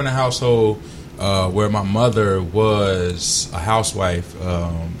 I grew up in a household where my mother was a housewife,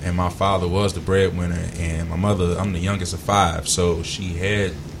 and my father was the breadwinner, and my mother, I'm the youngest of 5, so she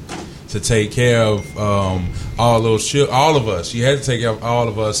had to take care of all of us. She had to take care of all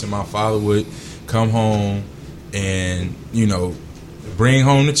of us, and my father would come home and bring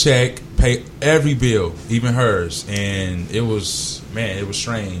home the check, pay every bill, even hers, and it was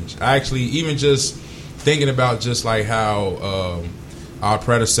strange. I actually, even just thinking about just like how our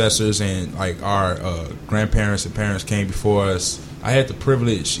predecessors and like our grandparents and parents came before us. I had the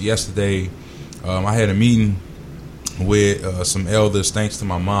privilege yesterday. I had a meeting with some elders, thanks to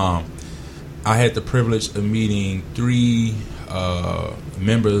my mom. I had the privilege of meeting 3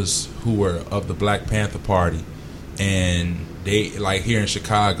 members who were of the Black Panther Party, and they like here in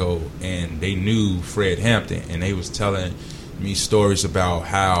Chicago, and they knew Fred Hampton, and they was telling me stories about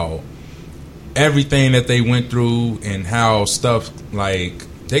how everything that they went through and how stuff like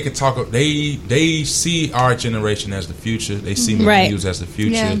they could talk. They see our generation as the future. They see millennials as the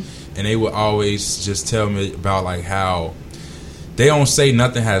future, and they would always just tell me about like how they don't say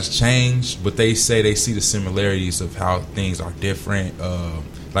nothing has changed, but they say they see the similarities of how things are different.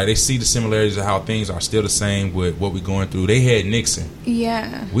 Like they see the similarities of how things are still the same with what we're going through. They had Nixon.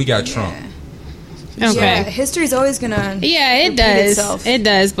 Yeah. We got Trump. Okay. Yeah, history's always gonna. Yeah, it does. Itself. It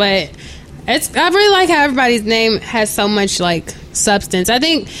does, but I really like how everybody's name has so much like substance. I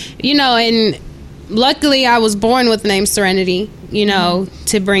think, you know, and luckily I was born with the name Serenity, you know,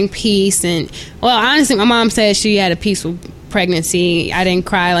 to bring peace. And well, honestly, my mom said she had a peaceful pregnancy. I didn't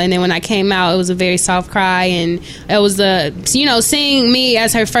cry, and then when I came out, it was a very soft cry, and it was seeing me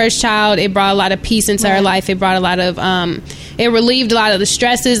as her first child, it brought a lot of peace into her life. It brought a lot of it relieved a lot of the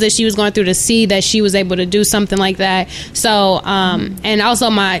stresses that she was going through, to see that she was able to do something like that. So and also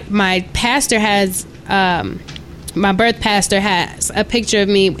my pastor has my birth pastor has a picture of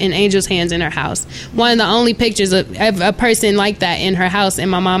me in angel's hands in her house. One of the only pictures of a person like that in her house. And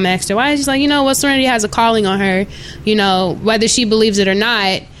my mom asked her why. She's like, you know what, Serenity has a calling on her. You know, whether she believes it or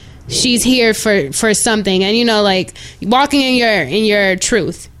not, she's here for something. And you know, like walking in your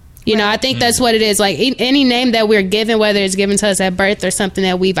truth. You know, I think that's what it is. Like any name that we're given, whether it's given to us at birth or something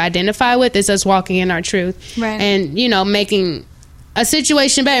that we've identified with, is us walking in our truth. Right. And you know, making a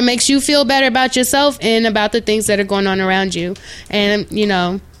situation better, makes you feel better about yourself and about the things that are going on around you. And you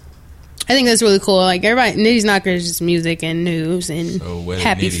know, I think that's really cool. Like everybody, Nitty's Knockers is just music and news and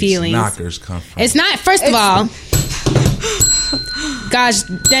happy feelings. Knockers come from? It's not. First of all, gosh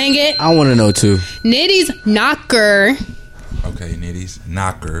dang it, I want to know too. Nitty's Knocker. Okay, Nitty's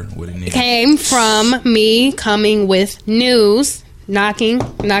Knocker. What it mean? Came from me coming with news, knocking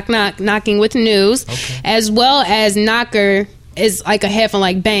with news, as well as knocker is like a headphone,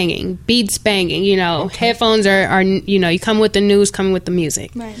 like banging, beats banging. You know, headphones are you know, you come with the news, coming with the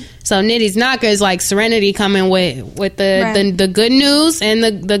music. Right. So Nitty's Knocker is like Serenity coming with the good news and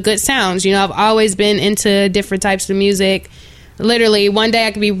the good sounds. You know, I've always been into different types of music. Literally, one day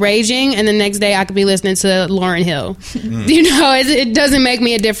I could be raging, and the next day I could be listening to Lauryn Hill. You know, it doesn't make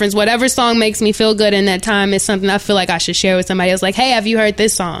me a difference. Whatever song makes me feel good in that time is something I feel like I should share with somebody else. Like, hey, have you heard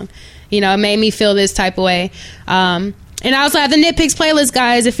this song? You know, it made me feel this type of way. And I also have the Nitpicks playlist,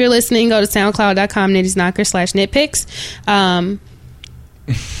 guys. If you're listening, go to soundcloud.com, Nitty's Knocker /Nitpicks.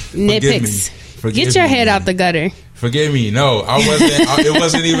 Nitpicks. Get your head out the gutter. Forgive me. No, I wasn't. It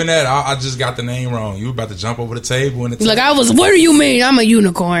wasn't even that. I just got the name wrong. You were about to jump over the table. Look, I was, what do you mean? I'm a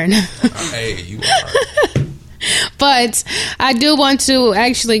unicorn. Hey, you are. But I do want to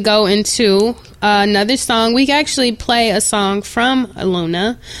actually go into another song. We can actually play a song from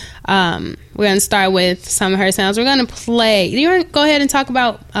Luna. We're going to start with some of her sounds. We're going to play. Do you want to go ahead and talk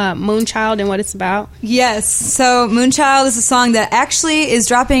about Moonchild and what it's about? Yes. So Moonchild is a song that actually is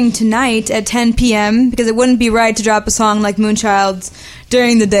dropping tonight at 10 p.m. because it wouldn't be right to drop a song like Moonchild's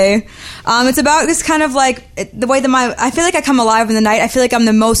during the day. It's about this kind of like the way that I feel like I come alive in the night. I feel like I'm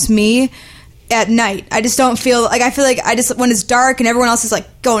the most me at night. I just don't feel like, I feel like I just, when it's dark and everyone else is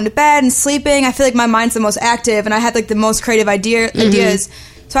like going to bed and sleeping, I feel like my mind's the most active and I have like the most creative ideas.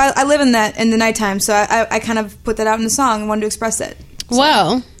 So I live in that in the nighttime. So I kind of put that out in the song and wanted to express it. So.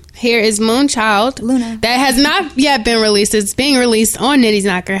 Well, here is Moonchild. Luna. That has not yet been released. It's being released on Nitty's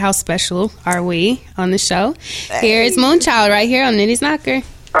Knocker. How special are we on the show? Hey. Here is Moonchild right here on Nitty's Knocker.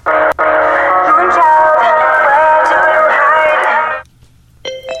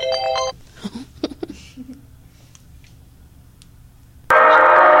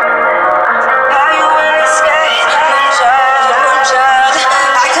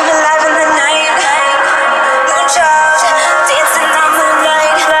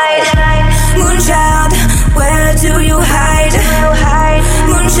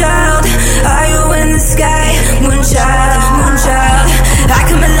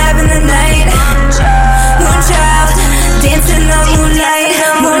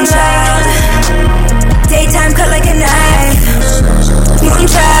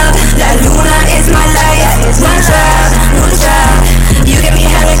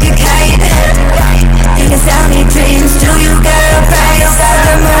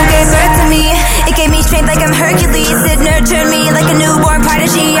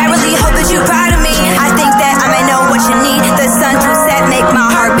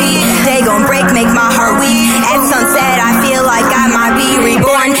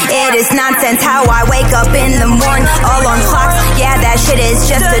 How I wake up in the morning, alarm clocks, yeah, that shit is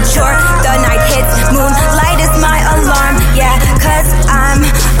just a chore. The night hits, moonlight is my alarm, yeah, cause I'm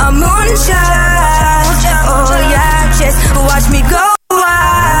a moonchild. Oh yeah, just watch me go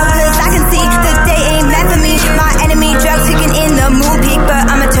wild, cause I can see the day ain't meant for me. My enemy drugs kicking in the moon peak, but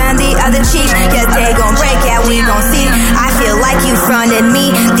I'ma turn the other cheek. Yeah, they gon' break, yeah, we gon' see. I feel like you fronted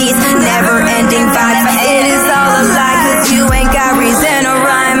me, these never ending vibes. It is all a lie, cause you ain't got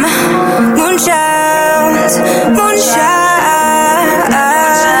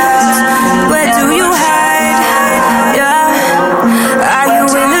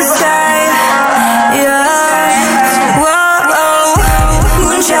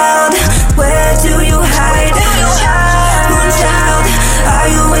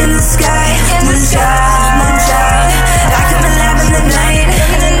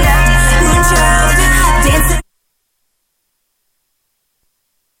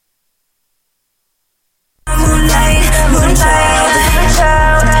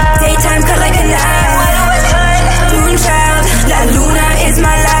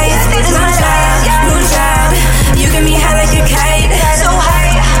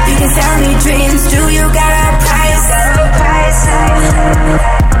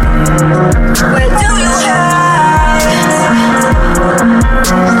Where do you hide?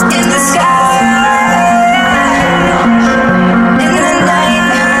 In the sky, in the night,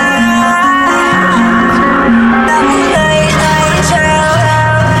 the moonlight, night child.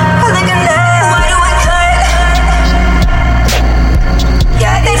 I think I know. Why do I cut?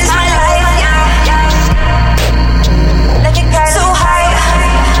 Yeah, this is my life. Let me cut so high.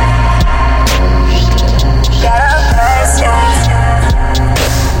 Gotta pass, yeah.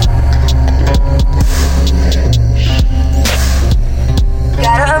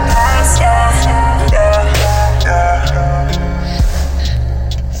 Gotta pass, yeah.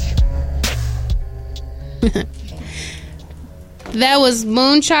 That was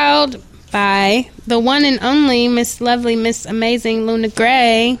Moonchild by the one and only Miss Lovely, Miss Amazing Luna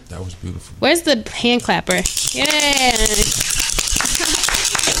Gray. That was beautiful. Where's the hand clapper? Yeah.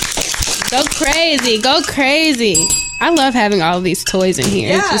 Go crazy. Go crazy. I love having all of these toys in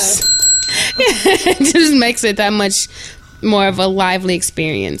here. Yeah. It just makes it that much more of a lively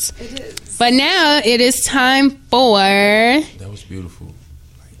experience. It is. But now it is time for... That was beautiful.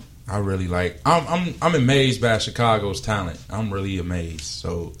 Like, I really like. I'm amazed by Chicago's talent. I'm really amazed.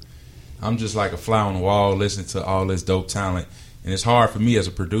 So I'm just like a fly on the wall listening to all this dope talent, and it's hard for me as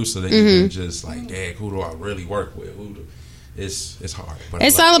a producer to even just like, dang, who do I really work with? It's hard. But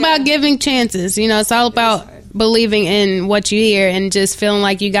It's all about giving chances. You know, it's all about believing in what you hear and just feeling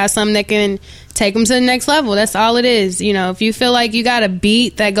like you got something that can take them to the next level. That's all it is. You know, if you feel like you got a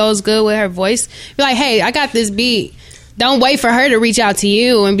beat that goes good with her voice, be like, hey, I got this beat. Don't wait for her to reach out to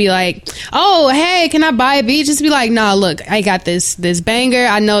you and be like, oh, hey, can I buy a beat? Just be like, nah, look, I got this banger.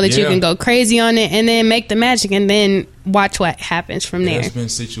 I know that you can go crazy on it, and then make the magic and then watch what happens from there. There's been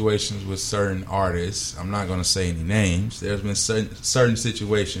situations with certain artists. I'm not going to say any names. There's been certain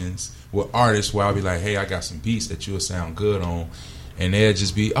situations with artists where I'll be like, hey, I got some beats that you'll sound good on. And they'll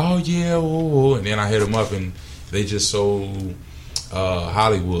just be, oh, yeah, whoa. And then I hit them up and they just so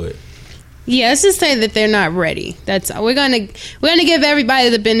Hollywood. Yeah, let's just say that they're not ready. We're gonna give everybody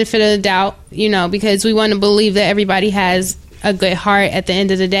the benefit of the doubt, you know, because we want to believe that everybody has a good heart at the end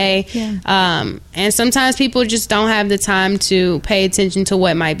of the day. Yeah. And sometimes people just don't have the time to pay attention to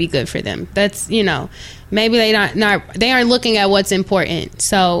what might be good for them. That's, you know, maybe they aren't looking at what's important.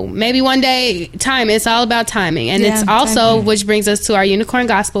 So maybe one day, it's all about timing. And it's also, which brings us to our Unicorn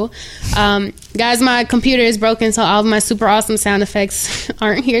Gospel. Guys, my computer is broken, so all of my super awesome sound effects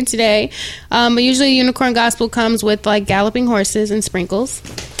aren't here today. But usually Unicorn Gospel comes with like galloping horses and sprinkles.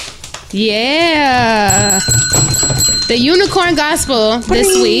 Yeah. The Unicorn Gospel this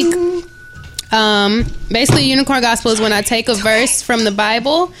week. Basically, Unicorn Gospel is when I take a verse from the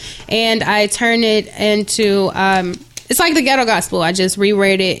Bible and I turn it into, it's like the Ghetto Gospel. I just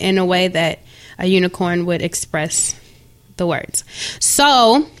reword it in a way that a unicorn would express the words.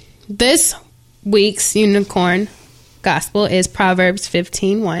 So, this week's Unicorn Gospel is Proverbs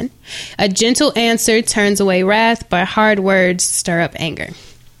 15:1. A gentle answer turns away wrath, but hard words stir up anger.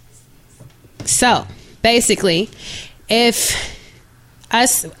 So, basically, if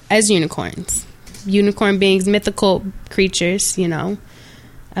us as unicorns, unicorn beings, mythical creatures, you know,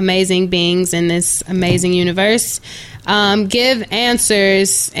 amazing beings in this amazing universe, give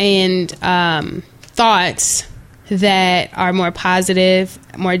answers and thoughts that are more positive,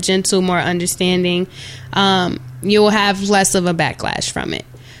 more gentle, more understanding, you will have less of a backlash from it.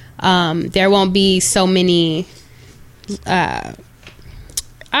 There won't be so many...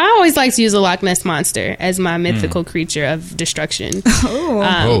 I always like to use a Loch Ness Monster as my mythical creature of destruction.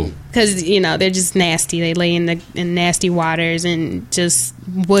 Because, you know, they're just nasty. They lay in nasty waters and just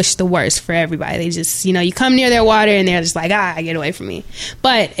wish the worst for everybody. They just, you know, you come near their water and they're just like, get away from me.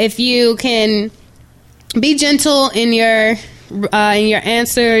 But if you can be gentle in your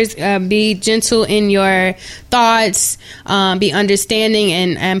answers, be gentle in your thoughts, be understanding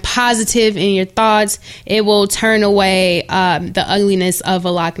and positive in your thoughts, it will turn away the ugliness of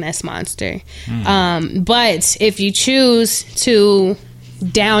a Loch Ness Monster. But if you choose to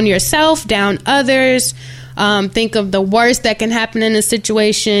down yourself, down others, think of the worst that can happen in a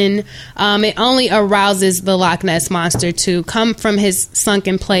situation, it only arouses the Loch Ness Monster to come from his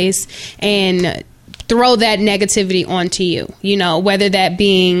sunken place and throw that negativity onto you, you know, whether that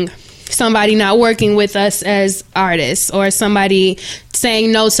being somebody not working with us as artists or somebody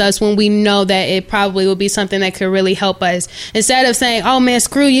saying no to us when we know that it probably will be something that could really help us. Instead of saying, oh man,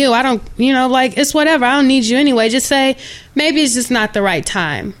 screw you, I don't, you know, like, it's whatever, I don't need you anyway. Just say, maybe it's just not the right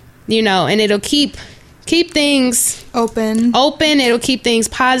time, you know, and it'll keep things open. It'll keep things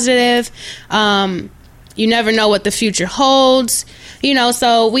positive. You never know what the future holds, you know,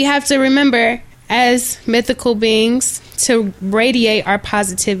 so we have to remember, as mythical beings to radiate our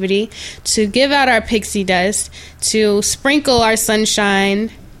positivity, to give out our pixie dust, to sprinkle our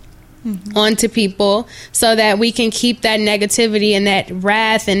sunshine onto people so that we can keep that negativity and that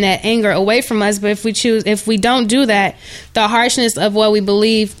wrath and that anger away from us. But if we don't do that, the harshness of what we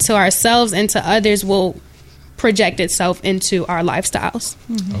believe to ourselves and to others will project itself into our lifestyles.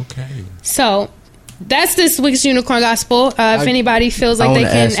 Okay. So that's this week's Unicorn Gospel. If anybody feels like they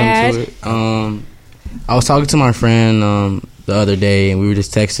can add. I was talking to my friend the other day, and we were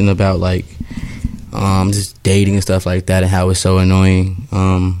just texting about like just dating and stuff like that, and how it's so annoying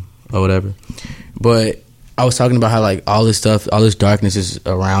or whatever. But I was talking about how like all this stuff, all this darkness is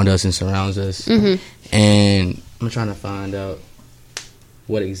around us and surrounds us, and I'm trying to find out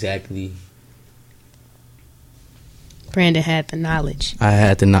what exactly. Brandon had the knowledge. I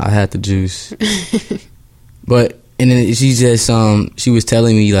had the juice. But and then she just she was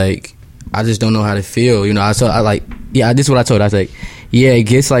telling me like, I just don't know how to feel. You know, this is what I told her. I was like, yeah, it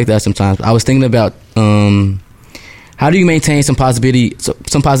gets like that sometimes. I was thinking about how do you maintain some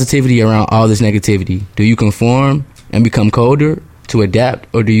positivity around all this negativity? Do you conform and become colder to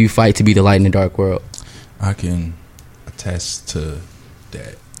adapt, or do you fight to be the light in the dark world? I can attest to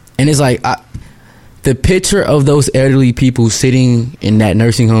that. And it's like the picture of those elderly people sitting in that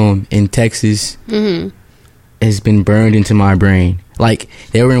nursing home in Texas has been burned into my brain. Like,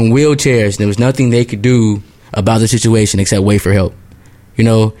 they were in wheelchairs and there was nothing they could do about the situation except wait for help, you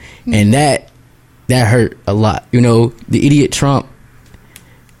know? And that hurt a lot. You know, the idiot Trump,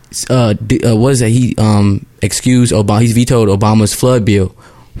 what is that? He excused Obama. He's vetoed Obama's flood bill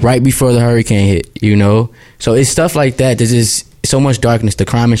right before the hurricane hit, you know? So it's stuff like that. There's just so much darkness. The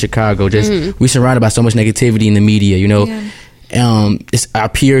crime in Chicago, we're surrounded by so much negativity in the media, you know? Yeah. It's our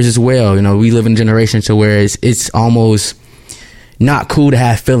peers as well. You know, we live in a generation to where it's almost not cool to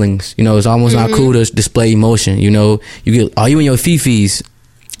have feelings. You know, it's almost not cool to display emotion. You know, are you in your fifis?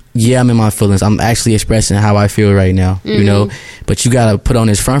 Yeah, I'm in my feelings. I'm actually expressing how I feel right now. You know, but you gotta put on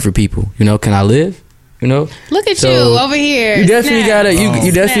this front for people. You know, can I live? You know, look at you over here. You definitely gotta.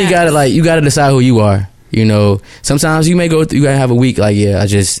 You definitely gotta you gotta decide who you are. You know, sometimes you may go through. You gotta have a week like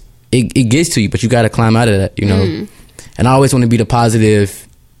it gets to you, but you gotta climb out of that. You know, and I always want to be the positive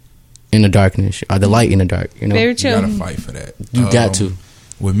in the darkness, or the light in the dark. You know, very true. You gotta fight for that. You got to.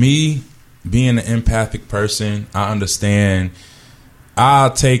 With me being an empathic person, I understand. I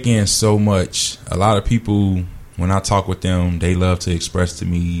take in so much. A lot of people, when I talk with them, they love to express to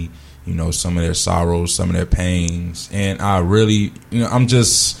me, you know, some of their sorrows, some of their pains, and I really, you know, I'm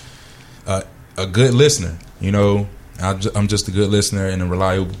just a good listener. You know, I'm just a good listener and a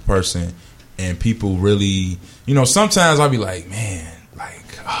reliable person, and people really, you know, sometimes I'll be like, man, like,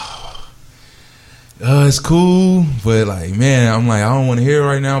 it's cool, but like, man, I'm like, I don't want to hear it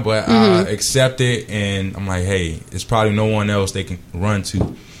right now, but I accept it, and I'm like, hey, it's probably no one else they can run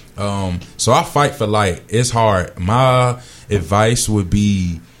to. So I fight for light. It's hard. My advice would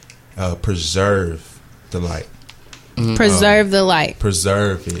be preserve the light. Preserve the light.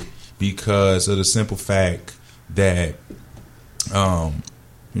 Preserve it, because of the simple fact that, you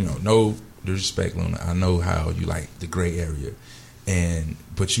know, no disrespect, Luna, I know how you like the gray area.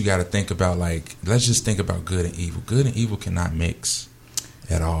 But you got to think about, like, let's just think about good and evil. Good and evil cannot mix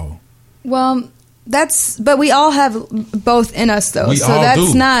at all. Well, but we all have both in us, though. So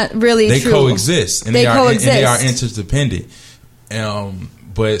that's not really true. They coexist, and they are interdependent.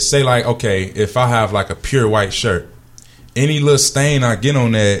 But say, like, okay, if I have like a pure white shirt, any little stain I get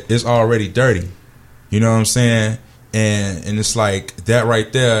on that is already dirty. You know what I'm saying? And it's like that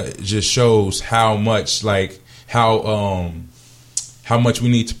right there just shows how much, like, how much we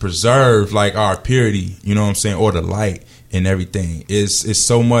need to preserve, like, our purity, you know what I'm saying, or the light and everything. It's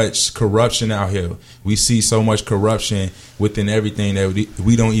so much corruption out here. We see so much corruption within everything that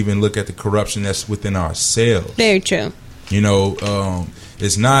we don't even look at the corruption that's within ourselves. Very true. You know,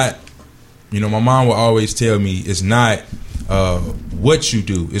 it's not, you know, my mom will always tell me, it's not what you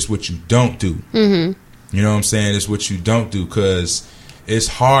do, it's what you don't do. You know what I'm saying? It's what you don't do, because it's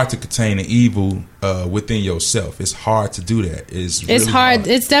hard to contain the evil within yourself. It's hard to do that. It's really hard.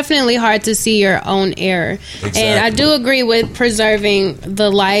 It's definitely hard to see your own error. Exactly. And I do agree with preserving the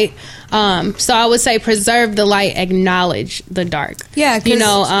light. So I would say preserve the light, acknowledge the dark. Yeah, you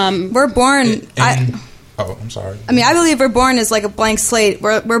know, we're born. I'm sorry. I mean, I believe we're born as like a blank slate.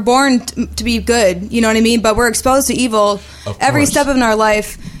 We're born to be good, you know what I mean? But we're exposed to evil every step of our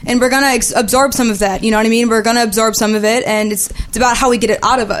life, and we're gonna absorb some of that. You know what I mean? We're gonna absorb some of it, and it's about how we get it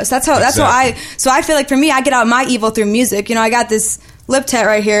out of us. That's what I. So I feel like for me, I get out my evil through music. You know, I got this lip tat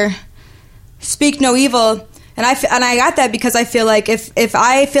right here. Speak no evil. And I got that because I feel like if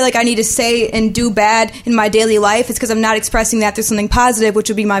I feel like I need to say and do bad in my daily life, it's because I'm not expressing that through something positive, which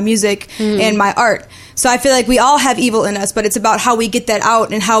would be my music and my art. So I feel like we all have evil in us, but it's about how we get that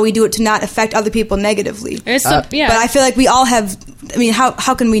out and how we do it to not affect other people negatively. But I feel like we all have. I mean,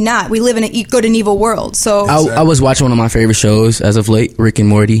 how can we not? We live in a good and evil world. So I was watching one of my favorite shows as of late, Rick and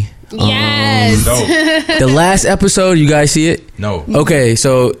Morty. Yes. The last episode, you guys see it? No. Okay,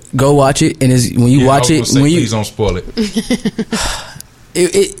 so go watch it, and when you watch it, please don't spoil it.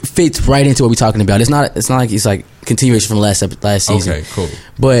 It fits right into what we're talking about. It's not like it's like continuation from last season. Okay, cool.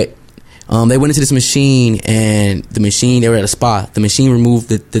 But they went into this machine, and they were at a spa. The machine removed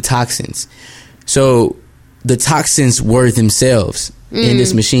the toxins. So the toxins were themselves in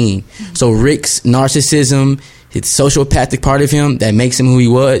this machine. So Rick's narcissism, his sociopathic part of him that makes him who he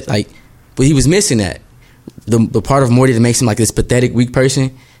was, but he was missing that. The part of Morty that makes him like this pathetic, weak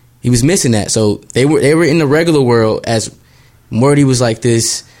person, he was missing that. So they were in the regular world as Morty was like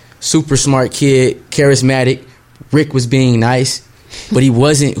this super smart kid, charismatic. Rick was being nice, but he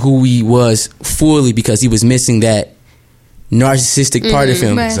wasn't who he was fully because he was missing that narcissistic part of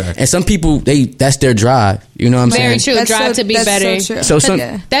him. Exactly. And some people, that's their drive. You know what I'm saying? Very true. Drive to be better. So true.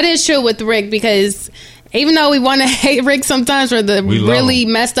 That is true with Rick, because even though we want to hate Rick sometimes for the really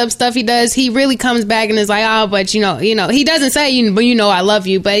messed up stuff he does, he really comes back and is like, oh, but you know, he doesn't say, but I love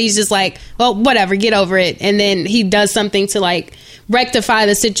you, but he's just like, well, whatever, get over it. And then he does something to like rectify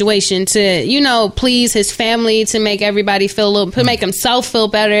the situation, to please his family, to make everybody feel to make himself feel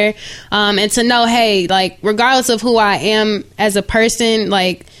better, and to know, hey, like regardless of who I am as a person,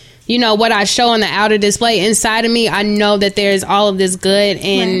 like what I show on the outer display, inside of me I know that there's all of this good.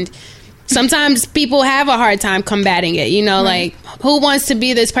 And sometimes people have a hard time combating it, like who wants to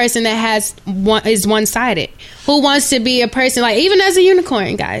be this person that is one-sided? Who wants to be a person, like even as a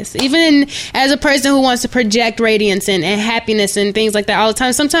unicorn, guys, even as a person who wants to project radiance and happiness and things like that all the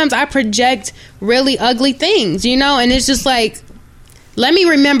time, sometimes I project really ugly things, and it's just like, let me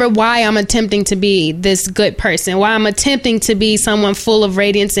remember why I'm attempting to be this good person, why I'm attempting to be someone full of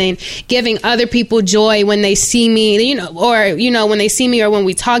radiance and giving other people joy when they see me, or when they see me or when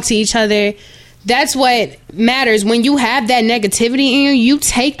we talk to each other. That's what matters. When you have that negativity in you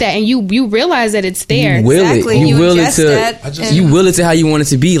take that and you realize that it's there. You will it. You will it to how you want it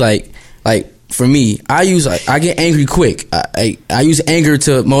to be. Like for me, I get angry quick. I use anger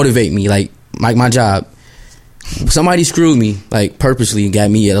to motivate me. Like my job. Somebody screwed me, like purposely, and got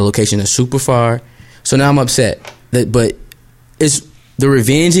me at a location that's super far. So now I'm upset. But it's the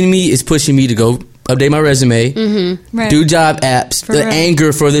revenge in me is pushing me to go update my resume, do job apps,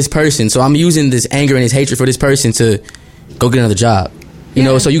 anger for this person. So I'm using this anger and this hatred for this person to go get another job. You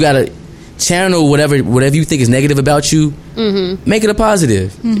know, so you gotta channel whatever you think is negative about you, make it a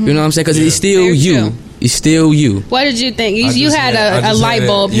positive. You know what I'm saying? Because it's still you. True. It's still you. What did you think? You had a light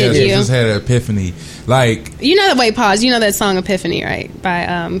bulb hit you. I just had an epiphany. Like, pause. You know that song Epiphany, right? By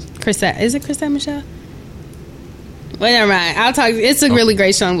Chrisette. Is it Chrisette Michele? Well, never mind. I'll talk. It's a really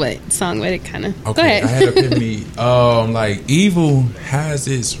great song, but it kind of. Okay, go ahead. I had an epiphany. Like, evil has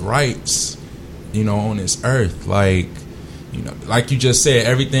its rights, on this earth. Like, like you just said,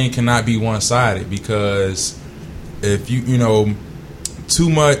 everything cannot be one-sided, because if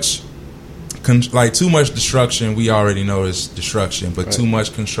too much destruction, we already know is destruction, but too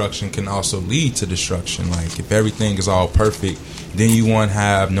much construction can also lead to destruction. Like, if everything is all perfect, then you won't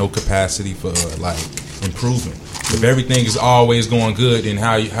have no capacity for like improvement. If everything is always going good, then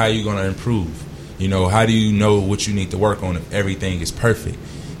how you gonna improve? How do you know what you need to work on if everything is perfect?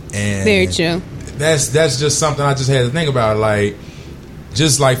 And very true. That's just something I just had to think about. Like,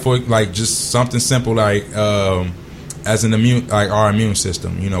 just something simple like as an our immune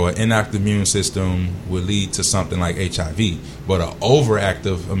system, an inactive immune system would lead to something like HIV, but an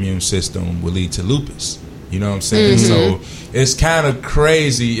overactive immune system would lead to lupus. You know what I'm saying? So it's kind of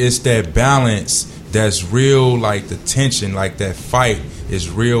crazy. It's that balance that's real, like the tension, like that fight is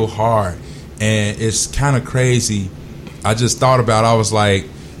real hard, and it's kind of crazy. I just thought about it. I was like,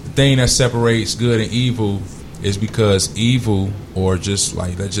 the thing that separates good and evil is because evil, or just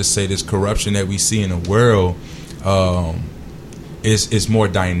like, let's just say this corruption that we see in the world, is more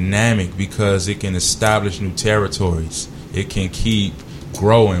dynamic because it can establish new territories. It can keep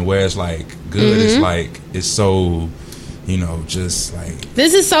growing, whereas like good is like, it's so, just like,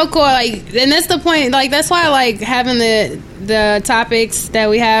 this is so cool. Like, and that's the point. Like, that's why I like having the topics that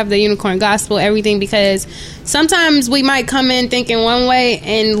we have, the unicorn gospel, everything, because sometimes we might come in thinking one way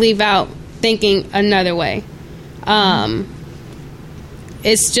and leave out thinking another way.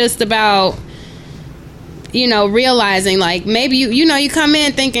 It's just about realizing like maybe you come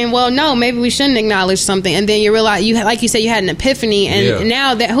in thinking, well, no, maybe we shouldn't acknowledge something, and then you realize like you said, you had an epiphany, and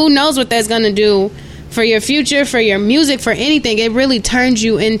now that who knows what that's going to do for your future, for your music, for anything. It really turns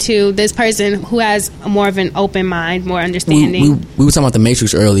you into this person who has more of an open mind, more understanding. We were talking about the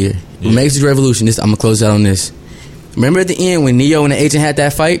Matrix earlier. The Matrix Revolution. I'm gonna close out on this. Remember at the end when Neo and the agent had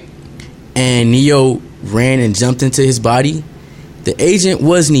that fight, and Neo ran and jumped into his body? The agent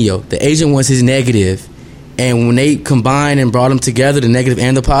was Neo. The agent was his negative. And when they combined and brought them together, the negative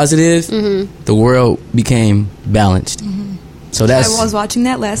and the positive, the world became balanced. So I was watching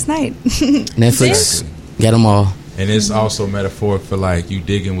that last night. Netflix got them all. And it's also metaphoric for like you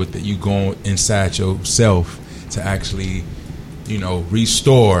digging with you going inside yourself to actually,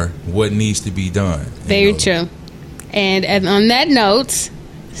 restore what needs to be done. Very true. And on that note, see,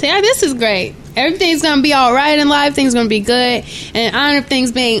 this is great. Everything's going to be all right in life. Things going to be good. And in honor of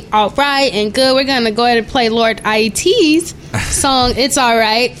things being all right and good, we're going to go ahead and play Lord IET's song, It's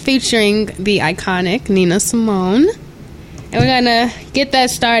Alright, featuring the iconic Nina Simone. And we're going to get that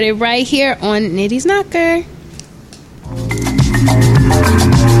started right here on Nitty's Knocker.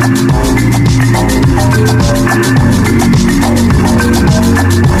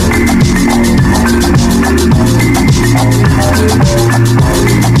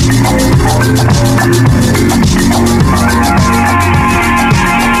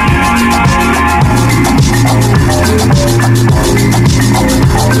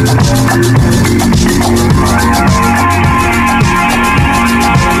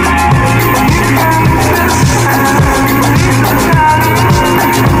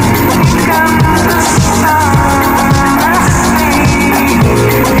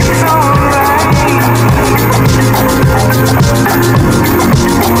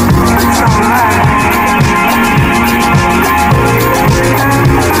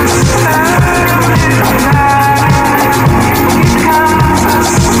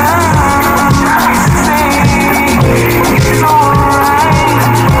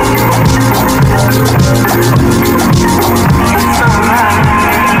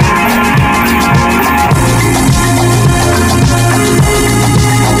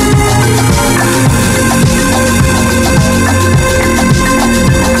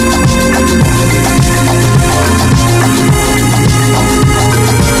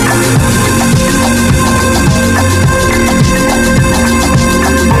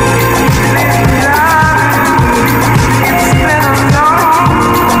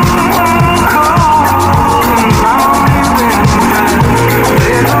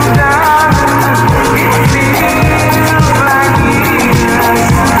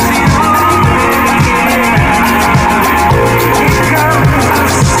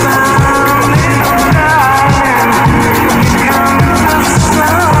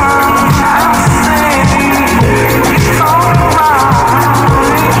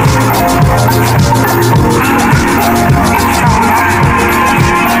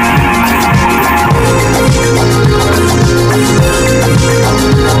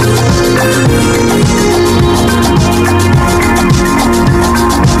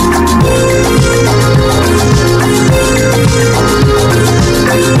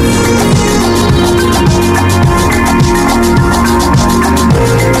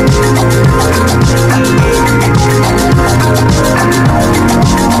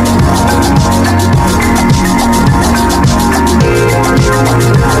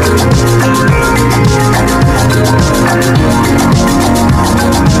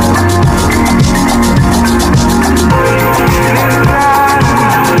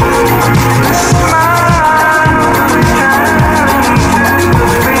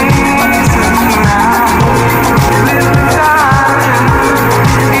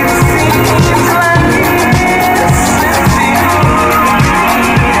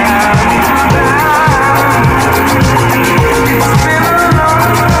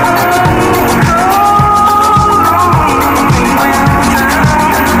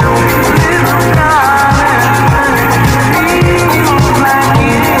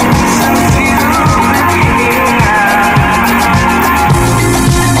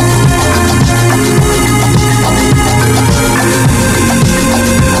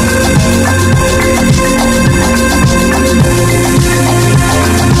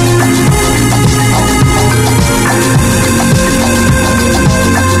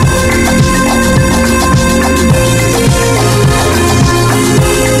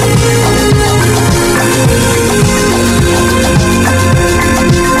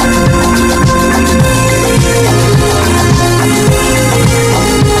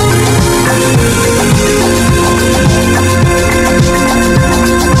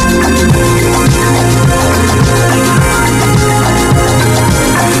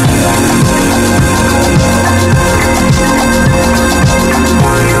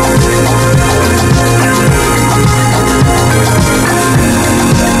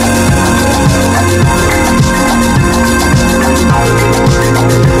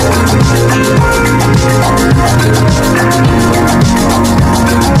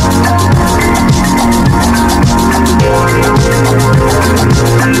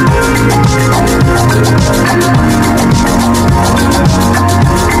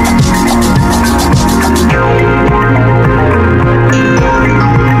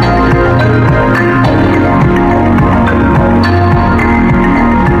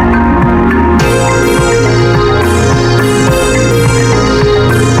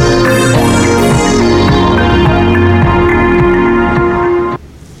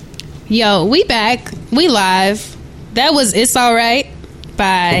 Yo, we back. We live. That was It's Alright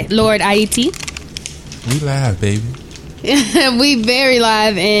by Lord IET. We live, baby. We very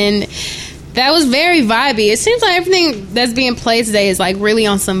live, and that was very vibey. It seems like everything that's being played today is like really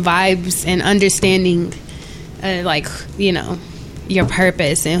on some vibes and understanding, like, you know, your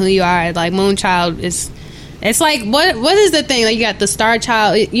purpose and who you are. Like Moonchild is, it's like what is the thing? Like you got the Star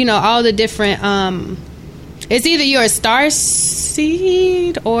Child, you know, all the different. It's either you're a star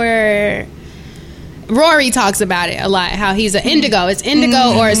seed or. Rory talks about it a lot, how he's an indigo. It's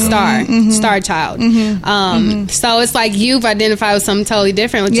indigo or a star child. So it's like you've identified with something totally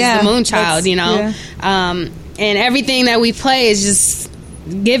different, which is the moon child, you know. Yeah. And everything that we play is just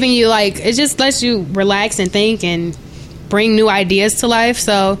giving you, like, it just lets you relax and think and bring new ideas to life.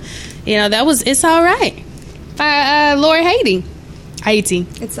 So, you know, that was It's Alright by Lori Haiti.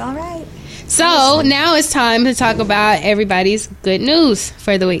 It's alright. So now it's time to talk about everybody's good news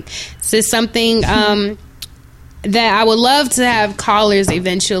for the week. This is something that I would love to have callers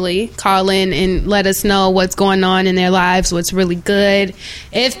eventually call in and let us know what's going on in their lives, what's really good.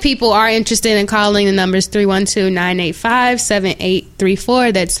 If people are interested in calling, the number is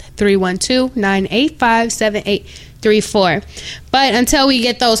 312-985-7834. That's 312-985-7834. But until we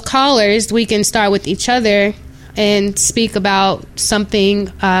get those callers, we can start with each other and speak about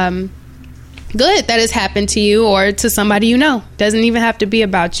something good that has happened to you or to somebody you know. Doesn't even have to be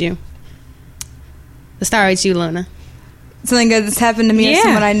about you. Let's start with you, Luna. Something good that's happened to me or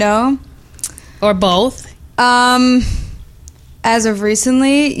someone I know, or both. As of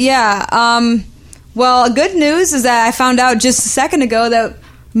recently, well, good news is that I found out just a second ago that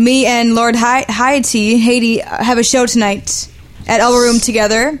me and Lord Haiti have a show tonight at Elbow Room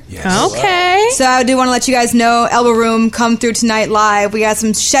together. Yes. Okay. So I do want to let you guys know, Elbow Room, come through tonight live. We got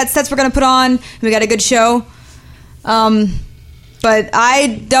some sets we're going to put on, and we got a good show. But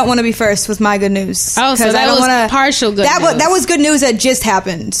I don't want to be first with my good news. Oh, so that was partial good news. That was good news that just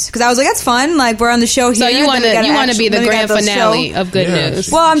happened. Because I was like, that's fun. Like, we're on the show here. So you want to be the grand finale of good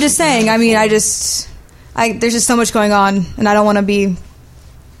news. Well, I'm just saying. I mean, there's just so much going on, and I don't want to be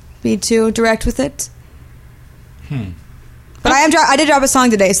too direct with it. But I did drop a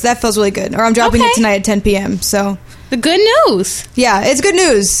song today, so that feels really good. Or I'm dropping it tonight at 10 p.m. So the good news. Yeah, it's good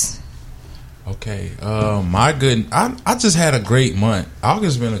news. Okay, I just had a great month.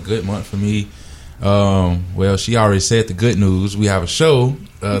 August been a good month for me. Well, she already said the good news. We have a show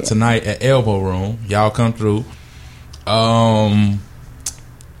tonight at Elbow Room. Y'all come through. I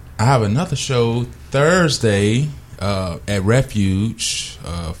have another show Thursday at Refuge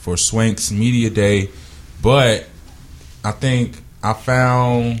for Swanks Media Day, but I think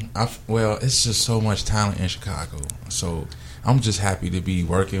it's just so much talent in Chicago. So I'm just happy to be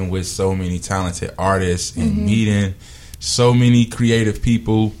working with so many talented artists and meeting so many creative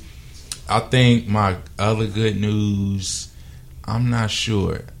people. I think my other good news, I'm not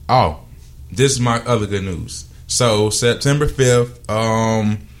sure. Oh, this is my other good news. So September 5th,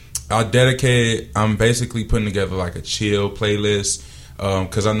 I'm basically putting together like a chill playlist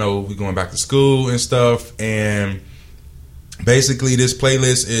because I know we're going back to school and stuff, and basically this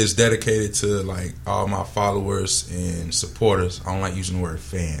playlist is dedicated to like all my followers and supporters. I don't like using the word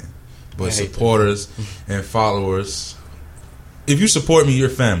fan, but supporters and followers. If you support me, you're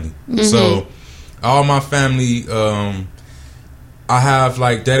family. So all my family, I have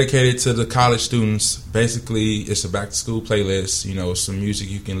like dedicated to the college students. Basically, it's a back to school playlist. You know, some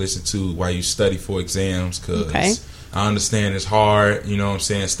music you can listen to while you study for exams, because I understand it's hard, you know what I'm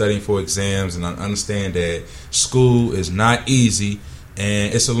saying, studying for exams, and I understand that school is not easy,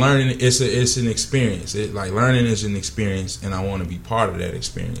 and it's a learning, it's an experience. Learning is an experience, and I want to be part of that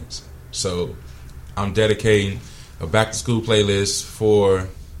experience. So I'm dedicating a back to school playlist for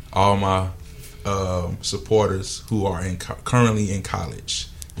all my supporters who are currently in college.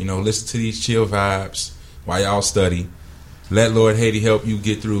 You know, listen to these chill vibes while y'all study. Let Lord Haiti help you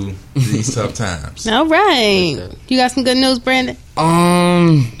get through these tough times. All right. You got some good news, Brandon?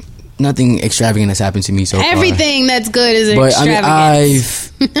 Nothing extravagant has happened to me so far. Everything that's good is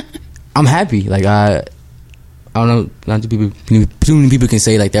extravagant. I'm happy. Like, I don't know, not too many people can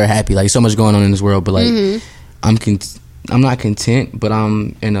say like they're happy. Like, so much going on in this world, but like I'm not content, but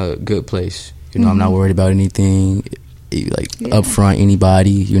I'm in a good place. You know, I'm not worried about anything like up front,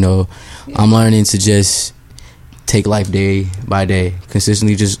 anybody. You know, I'm learning to just take life day by day,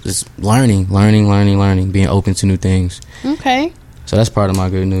 consistently just learning, being open to new things. Okay. So that's part of my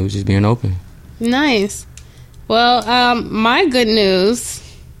good news, just being open. Nice. Well, my good news,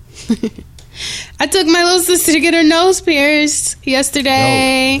 I took my little sister to get her nose pierced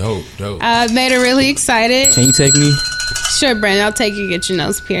yesterday. Dope. Made her really excited. Can you take me? Sure, Brandon. I'll take you get your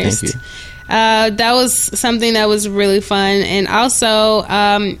nose pierced. Thank you. That was something that was really fun. And also,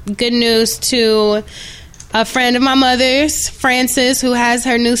 good news to a friend of my mother's, Frances, who has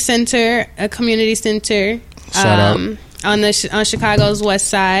her new center, a community center, Shout out. on Chicago's West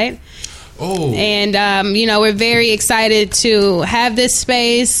Side. Oh. And, we're very excited to have this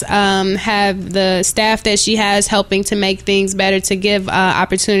space, have the staff that she has helping to make things better, to give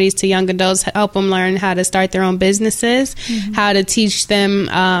opportunities to young adults, help them learn how to start their own businesses, how to teach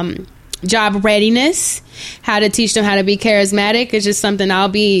them job readiness, how to teach them how to be charismatic. It's just something I'll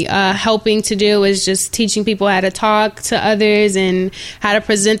be helping to do, is just teaching people how to talk to others and how to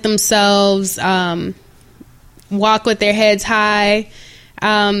present themselves, walk with their heads high.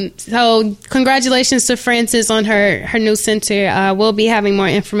 So congratulations to Frances on her new center. We'll be having more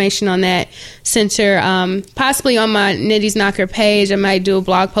information on that center, possibly on my Nitty's Knocker page. I might do a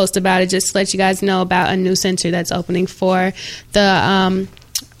blog post about it, just to let you guys know about a new center that's opening for the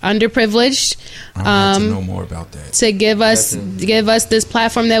underprivileged. I'd like to know more about that. To give us this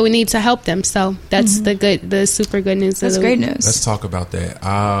platform that we need to help them. So that's the super good news. That's great news. Let's talk about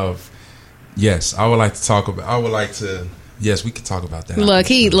that. Yes, I would like to talk about. Yes, we could talk about that. Look,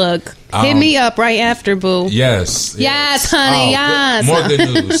 hit me up right after, boo. Yes, honey, yes. More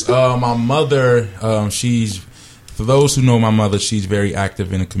good news. My mother, for those who know my mother, she's very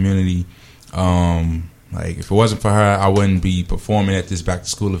active in the community. Like, if it wasn't for her, I wouldn't be performing at this back to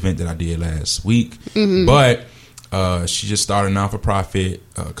school event that I did last week. But she just started a non-for-profit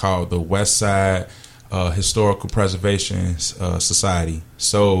called the West Side Historical Preservation Society.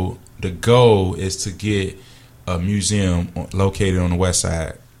 So the goal is to get a museum located on the West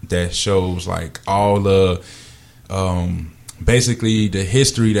Side that shows like all the basically the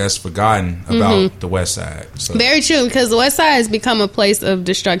history that's forgotten about the West Side. So. Very true, because the West Side has become a place of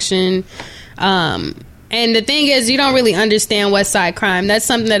destruction. And the thing is, you don't really understand West Side crime. That's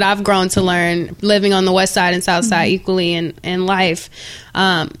something that I've grown to learn, living on the West Side and South Side equally in life.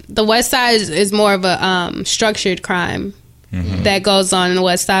 The West Side is more of a structured crime that goes on in the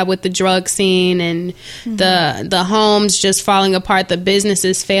West Side, with the drug scene and the homes just falling apart, the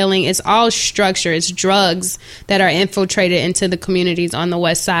businesses failing. It's all structure. It's drugs that are infiltrated into the communities on the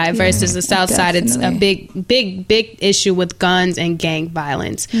West Side versus the South Side. It's a big issue with guns and gang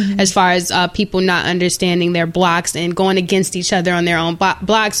violence, as far as people not understanding their blocks and going against each other on their own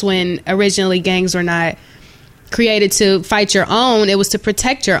blocks, when originally gangs were not created to fight your own. It was to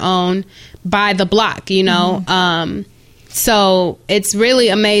protect your own by the block, So it's really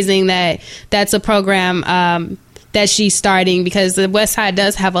amazing that that's a program that she's starting, because the West Side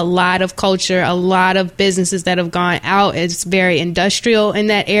does have a lot of culture, a lot of businesses that have gone out. It's very industrial in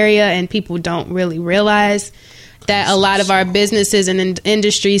that area, and people don't really realize that a lot of our businesses and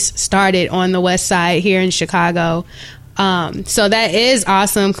industries started on the West Side here in Chicago. So that is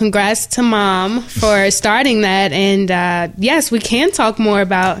awesome. Congrats to Mom for starting that. And yes, we can talk more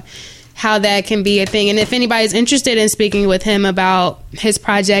about how that can be a thing. And if anybody's interested in speaking with him about his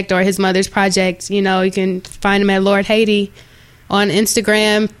project or his mother's project, you can find him at Lord Haiti on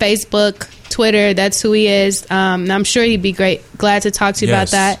Instagram, Facebook, Twitter. That's who he is. I'm sure he'd be glad to talk to you about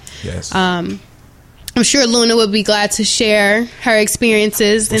that. Yes. I'm sure Luna would be glad to share her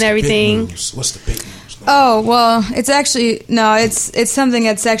experiences and everything. What's the big news? Oh, well, it's actually, no, it's something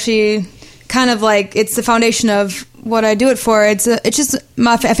that's actually kind of like, it's the foundation of what I do it for. It's just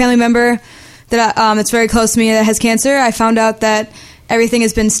a family member that that's very close to me that has cancer. I found out that everything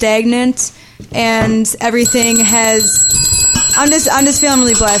has been stagnant and everything has. I'm just feeling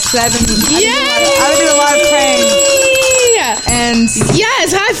really blessed. I've been doing a lot of praying. And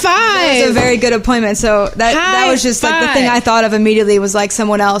yes, high five. It was a very good appointment. So that was just like the thing I thought of immediately was like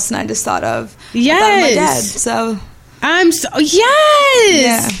someone else, and I just thought of my dad. So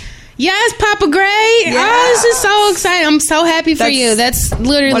Yes, Papa Gray. Yeah. I was just so excited. I'm so happy for you. That's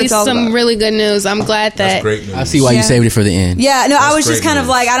literally some really good news. I'm glad that. That's great news. I see why you saved it for the end. Yeah, no, I was just kind of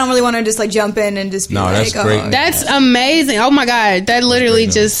like, I don't really want to just like jump in and just be like, that's great. That's amazing. Oh my God. That literally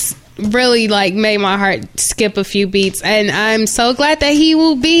just really like made my heart skip a few beats. And I'm so glad that he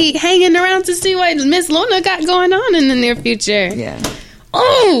will be hanging around to see what Miss Luna got going on in the near future. Yeah.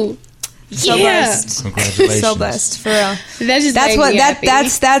 Oh, so blessed. Congratulations. So blessed, for real. That's the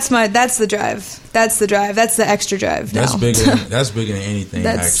drive. That's the drive. That's the extra drive. That's bigger. That's bigger than anything.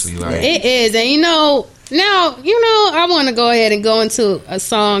 Actually, like it is. And now I want to go ahead and go into a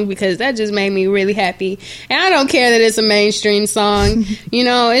song because that just made me really happy. And I don't care that it's a mainstream song.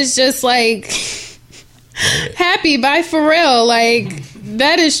 It's just like Happy by Pharrell. Like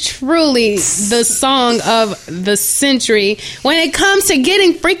That is truly the song of the century when it comes to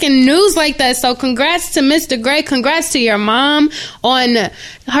getting freaking news like that. So congrats to Mr. Gray. Congrats to your mom on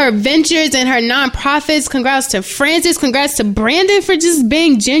her ventures and her nonprofits. Congrats to Francis. Congrats to Brandon for just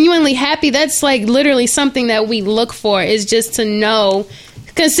being genuinely happy. That's like literally something that we look for, is just to know,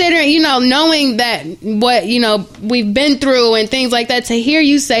 considering, knowing that what, we've been through and things like that. To hear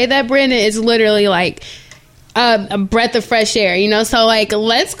you say that, Brandon, is literally like a breath of fresh air, So, like,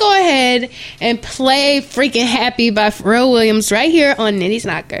 let's go ahead and play freaking Happy by Pharrell Williams right here on Nitty's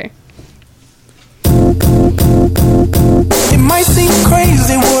Knocker. It might seem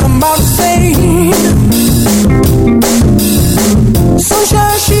crazy what I'm about to say.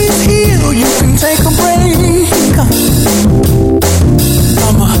 Sunshine, she's here, you can take a break.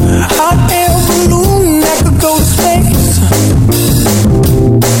 I'm a hot air balloon that could go to space.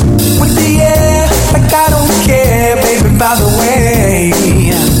 With the air, like I don't care, baby, by the way.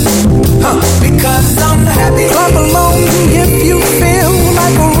 Because I'm happy. Clap along if you feel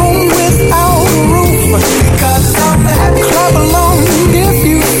like a room without a roof. Because I'm happy. Clap along if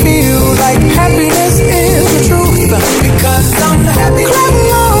you feel like happiness is the truth. Because I'm happy. Clap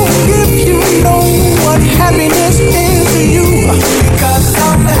along if you know what happiness is to you. Because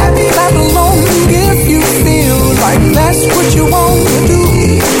I'm happy. Clap along if you feel like that's what you want to do.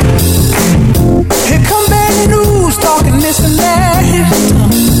 Here come bad news, talking this and that.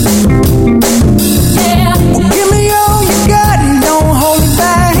 Yeah. Well, give me all you got and don't hold it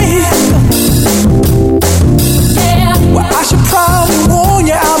back. Yeah. Well, I should probably warn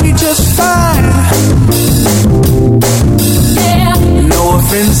you, I'll be just fine. Yeah. No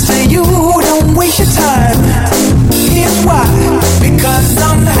offense to you, don't waste your time. Here's why. Because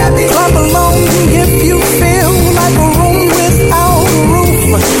I'm happy. Clap along if you feel like a room without a roof.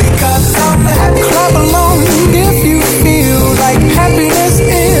 Because I'm happy. Clap along if you feel like happiness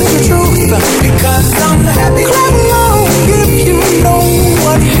is the truth. Because I'm happy. Clap along if you know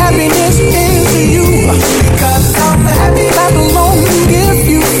what happiness is to you. Because I'm happy. Clap along if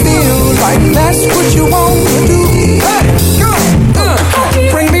you feel like that's what you want to do. Hey,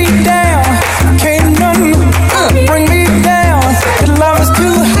 bring me down, can't nothing bring me down. The love is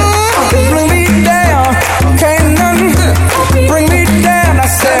too high. Bring me down, can't nothing bring me down. I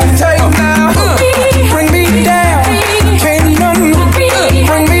said, take now. Bring me down, can't nothing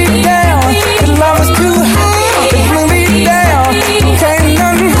bring me down. The love is too high. Bring me down, can't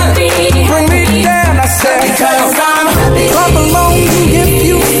nothing bring me down. I said, because I'm happy. Clap along if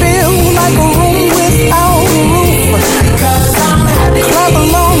you feel like a room without a roof. Because I'm happy. Clap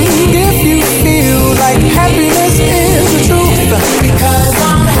along if you feel like happiness is the truth. Because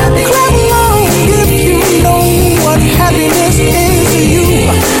I'm happy. Clap along if you know what happiness is to you.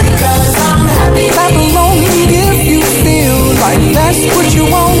 Because I'm happy. Clap along if you feel like that's what you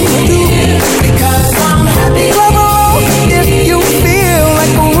want to do. Because I'm happy. Clap along if you feel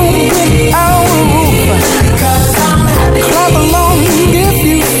like a room without a roof. Because I'm happy. Clap along if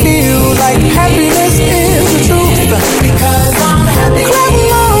you feel like happiness is the truth. Because I'm happy. Clap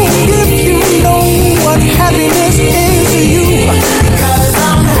along if you know what happiness is to you. Because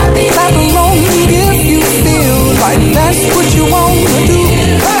I'm happy. Clap along if you feel like that's what you want to do.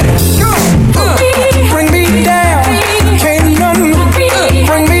 Bring me down, can't nothing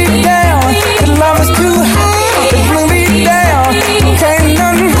bring me down. The love is too high. Bring me down, can't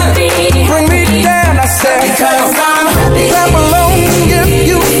nothing bring me down. I said, because I'm happy. Clap along if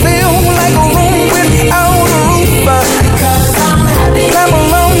you feel like a room without a roof. Because I'm happy. Clap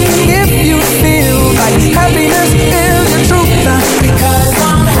along if you feel like happiness is the truth. Because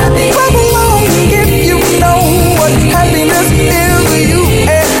I'm happy. Clap along if you know what happiness is to you.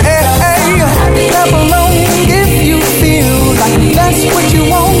 Clap along if you feel like that's what you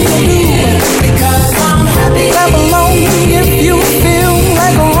want to do. Because I'm happy. Clap along if you feel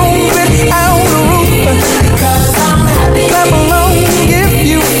like a room without a roof. Because I'm happy. Clap along if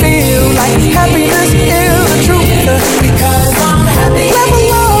you feel like happiness is the truth. Because I'm happy. Clap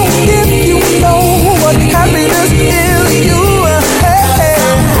along if you know what happiness is to you.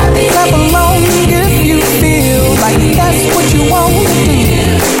 Clap along if you feel like that's what you want to do.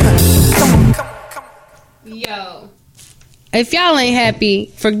 Yo, if y'all ain't happy,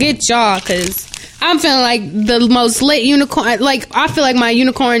 forget y'all, because I'm feeling like the most lit unicorn. Like, I feel like my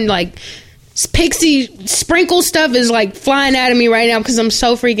unicorn, like, pixie sprinkle stuff is, like, flying out of me right now because I'm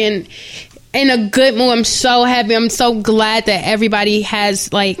so freaking in a good mood. I'm so happy. I'm so glad that everybody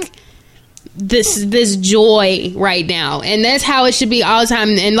has, like, this joy right now, and that's how it should be all the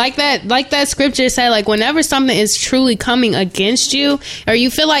time. And like that scripture said, like whenever something is truly coming against you, or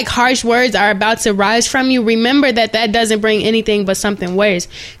you feel like harsh words are about to rise from you, remember that doesn't bring anything but something worse.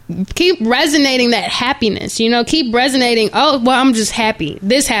 Keep resonating that happiness, keep resonating. Oh, well, I'm just happy.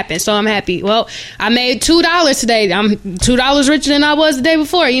 This happened, so I'm happy. Well, I made $2 today. I'm $2 richer than I was the day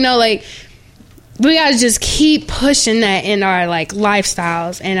before. We gotta just keep pushing that in our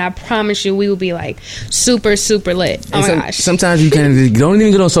lifestyles, and I promise you, we will be super, super lit. Oh my gosh! Sometimes you don't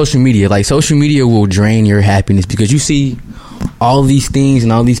even get on social media. Like, social media will drain your happiness because you see all these things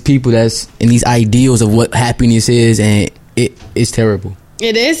and all these people that's in these ideals of what happiness is, and it's terrible.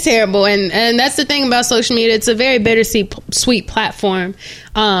 It is terrible, and that's the thing about social media. It's a very bittersweet platform,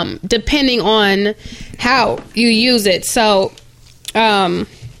 depending on how you use it. So,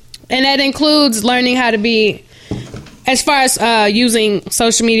 and that includes learning how to be, as far as using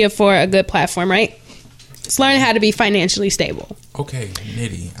social media for a good platform, right? It's learning how to be financially stable. Okay,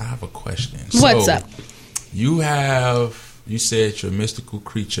 Nitty, I have a question. What's up? You said your mystical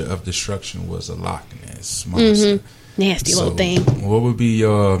creature of destruction was a Loch Ness monster. Mm-hmm. Nasty little thing. What would be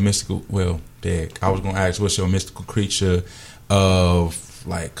your mystical? Well, I was going to ask, what's your mystical creature of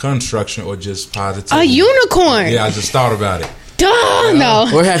construction or just positive? A unicorn. Yeah, I just thought about it. Duh, no.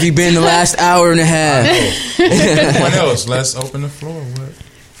 Where have you been the last hour and a half? What else? Let's open the floor.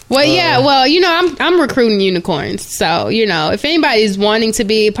 Well, I'm recruiting unicorns. So, if anybody's wanting to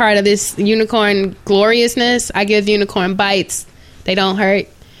be part of this unicorn gloriousness, I give unicorn bites. They don't hurt.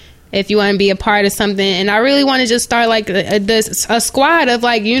 If you want to be a part of something, and I really want to just start a squad of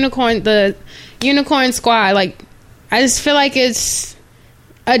the unicorn squad. I just feel like it's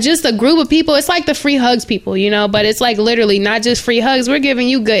just a group of people. It's like the free hugs people, but it's literally not just free hugs. We're giving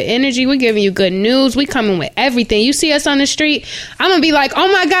you good energy. We're giving you good news. We coming with everything. You see us on the street, I'm gonna be like, oh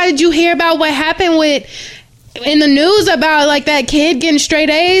my God, did you hear about what happened in the news about that kid getting straight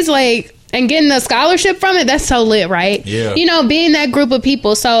A's and getting a scholarship from it? That's so lit, right? Yeah. Being that group of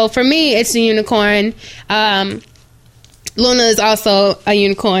people. So for me, it's a unicorn. Luna is also a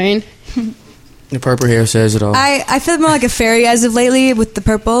unicorn. The purple hair says it all. I feel more like a fairy as of lately with the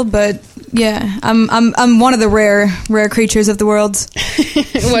purple, but yeah, I'm one of the rare creatures of the world.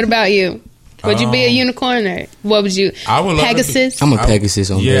 What about you? Would you be a unicorn, or what would you? I would love Pegasus. I'm a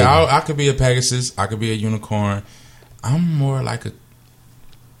Pegasus. I could be a Pegasus. I could be a unicorn. I'm more like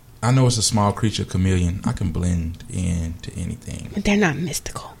I know it's a small creature, chameleon. I can blend into anything. They're not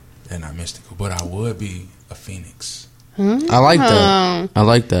mystical. But I would be a phoenix. I like that. I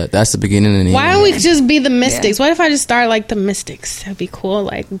like that. That's the beginning and the end. Why don't we just be the mystics? Yeah. What if I just start the mystics? That'd be cool.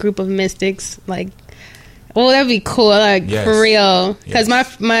 A group of mystics. That'd be cool. Yes. For real. Because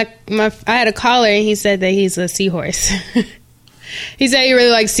my I had a caller and he said that he's a seahorse. He said he really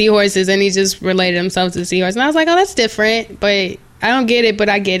likes seahorses and he just related himself to seahorse. And I was like, oh, that's different. But I don't get it, but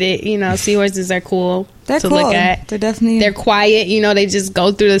I get it. Seahorses are cool to look at. They're quiet. They just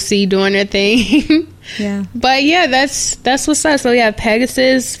go through the sea doing their thing. Yeah. But yeah, that's what's up. So we have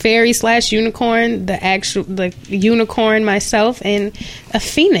Pegasus, fairy / unicorn, the unicorn myself, and a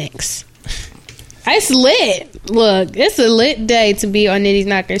phoenix. It's lit. Look, it's a lit day to be on Nitty's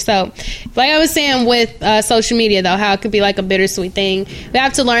Knocker. So, like I was saying with social media, though, how it could be a bittersweet thing. We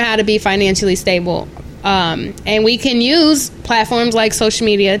have to learn how to be financially stable. And we can use platforms like social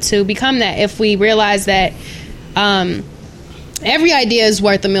media to become that if we realize that every idea is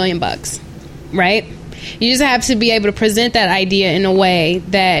worth $1 million, right? You just have to be able to present that idea in a way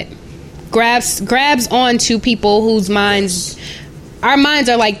that grabs onto people whose minds, our minds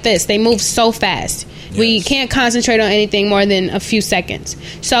are like this. They move so fast. Yes. We can't concentrate on anything more than a few seconds.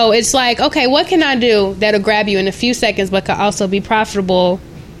 So it's okay, what can I do that'll grab you in a few seconds but could also be profitable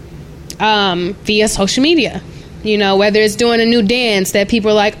via social media? Whether it's doing a new dance that people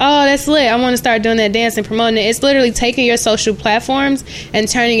are like, oh, that's lit, I want to start doing that dance and promoting it. It's literally taking your social platforms and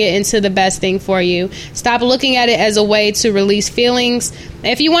turning it into the best thing for you. Stop looking at it as a way to release feelings.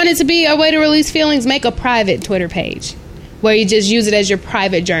 If you want it to be a way to release feelings, make a private Twitter page where you just use it as your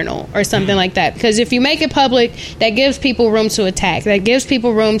private journal or something like that. Because if you make it public, that gives people room to attack. That gives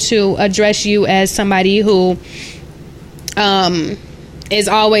people room to address you as somebody who is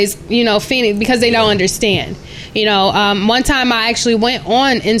always, feeling, because they don't understand. One time I actually went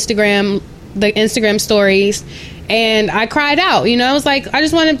on Instagram, the Instagram stories, and I cried out. I was like, I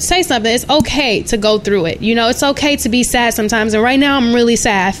just wanted to say something. It's okay to go through it. It's okay to be sad sometimes. And right now I'm really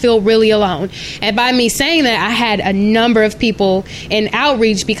sad. I feel really alone. And by me saying that, I had a number of people in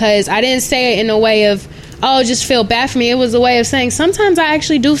outreach, because I didn't say it in a way of, oh, just feel bad for me. It was a way of saying sometimes I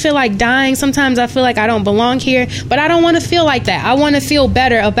actually do feel like dying. Sometimes I feel like I don't belong here, but I don't want to feel like that. I want to feel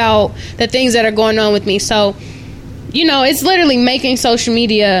better about the things that are going on with me. So, you know, it's literally making social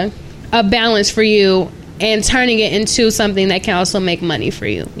media a balance for you and turning it into something that can also make money for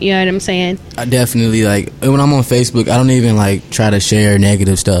you. You know what I'm saying? I definitely, like, when I'm on Facebook, I don't even, like, try to share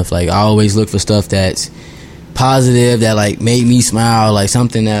negative stuff. Like, I always look for stuff that's positive, that, like, made me smile, like,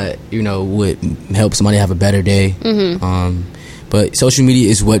 something that, you know, would help somebody have a better day. But social media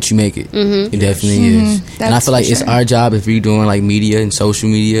is what you make it. It definitely is. And I feel like it's our job, if we're doing, like, media and social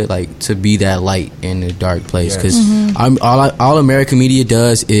media, like, to be that light in the dark place. Because all American media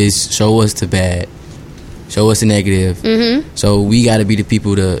does is show us the bad, show us the negative. So we got to be the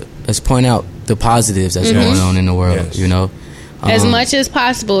people to let's point out the positives that's going on in the world, you know. As much as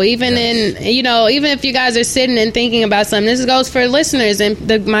possible, even in, you know, even if you guys are sitting and thinking about something, this goes for listeners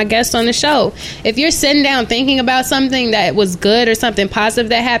and my guests on the show. If you're sitting down thinking about something that was good or something positive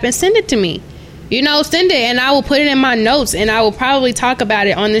that happened, send it to me. You know, send it and I will put it in my notes and I will probably talk about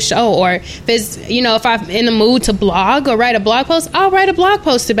it on the show. Or if it's, you know, if I'm in the mood to blog or write a blog post, I'll write a blog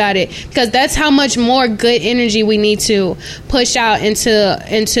post about it, because that's how much more good energy we need to push out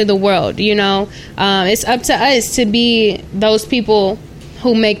into the world. You know, it's up to us to be those people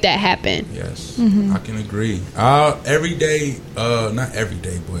who make that happen. Yes, I can agree. Every day, not every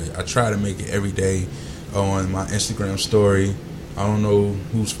day, but I try to make it every day on my Instagram story. I don't know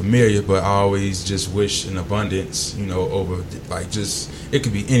who's familiar, but I always just wish an abundance, you know, over, like, just, it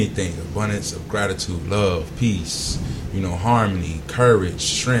could be anything. Abundance of gratitude, love, peace, you know, harmony, courage,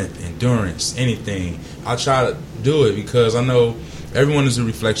 strength, endurance, anything. I try to do it because I know everyone is a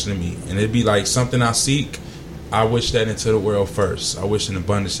reflection of me. And it'd be like something I seek, I wish that into the world first. I wish an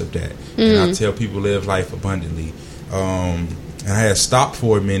abundance of that. And I tell people live life abundantly. And I had stopped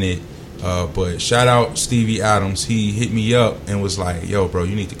for a minute. But shout out Stevie Adams. He hit me up and was like, yo, bro,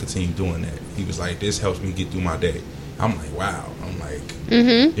 you need to continue doing that. He was like, this helps me get through my day. I'm like, wow. I'm like,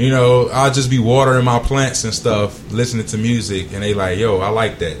 you know, I'll just be watering my plants and stuff, listening to music, and they like, yo, I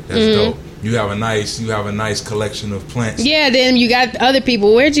like that. That's dope. You have a nice collection of plants. Yeah, then you got other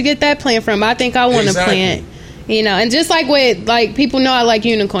people. Where'd you get that plant from? I think I want a plant. You know, and just like with, like, people know I like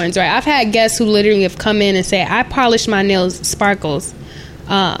unicorns, right? I've had guests who literally have come in and say, I polish my nails sparkles.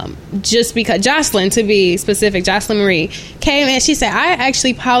 Just because Jocelyn, to be specific, Jocelyn Marie came and she said, I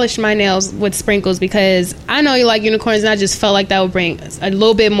actually polished my nails with sprinkles because I know you like unicorns, and I just felt like that would bring a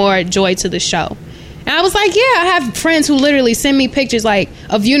little bit more joy to the show. And I was like, yeah, I have friends who literally send me pictures, like,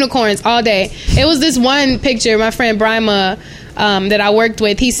 of unicorns all day. It was this one picture, my friend Brima, that I worked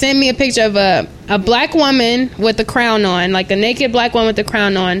with, he sent me a picture of a black woman with a crown on, like a naked black woman with a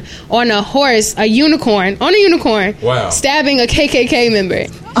crown on a horse, a unicorn, wow, stabbing a KKK member.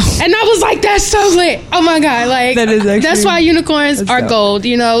 And I was like, that's so lit. Oh my God. Like, that is actually, that's why unicorns are gold,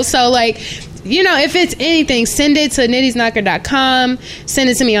 you know? So, like, you know, if it's anything, send it to nittiesknocker.com, send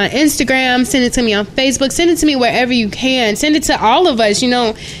it to me on Instagram, send it to me on Facebook, send it to me wherever you can, send it to all of us. You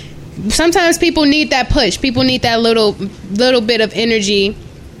know, sometimes people need that push, people need that little bit of energy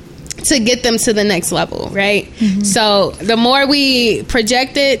to get them to the next level, right? So the more we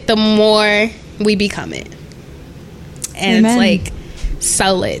project it, the more we become it. And Amen. It's like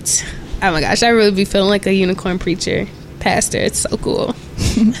so lit. Oh my gosh, I really be feeling like a unicorn preacher, pastor. It's so cool.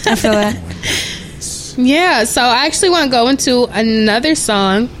 I feel that. Yeah, so I actually want to go into another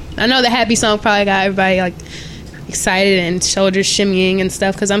song. I know the happy song probably got everybody like excited and shoulders shimmying and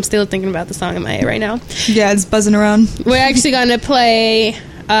stuff, because I'm still thinking about the song in my head right now. Yeah, it's buzzing around. We're actually going to play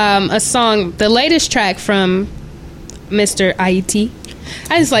a song, the latest track from Mr. IET.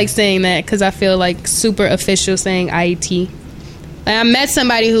 I just like saying that because I feel like super official saying IET. And I met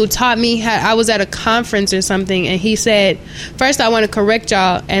somebody who taught me I was at a conference or something, and he said, first I want to correct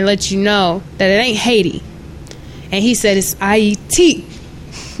y'all and let you know that it ain't Haiti. And he said it's IET.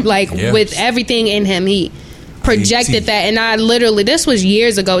 Like, yes. With everything in him, he projected IET. That. And I literally, this was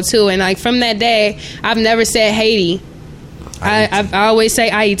years ago too, and like from that day, I've never said Haiti. I always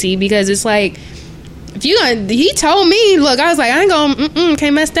say IET, because it's like, if you gonna, he told me, look, I was like, I ain't gonna,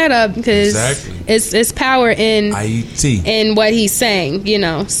 can't mess that up, because exactly. it's power in IET, in what he's saying, you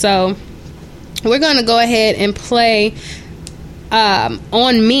know. So we're gonna go ahead and play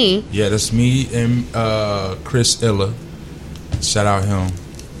On Me. Yeah, that's me and Chris Illa. Shout out him.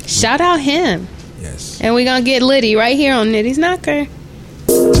 Shout out him. Yes. And we're gonna get litty right here on Nitty's Knocker.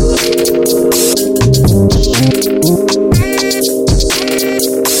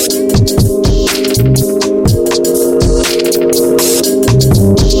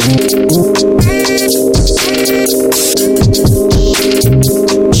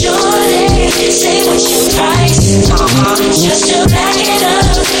 Say what you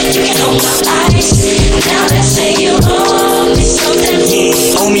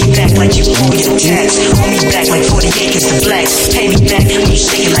like you owe your tax. Hold me back like 40 acres of blacks. Pay me back when you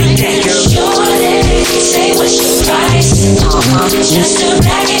shake it like that, girl. Shorty, say what's your price? Just to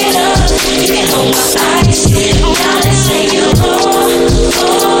back it up, you can hold my eyes. Now let's say you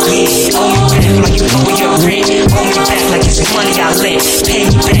yeah, owe me back like you owe your rent. Owe me back like it's money I lent. Pay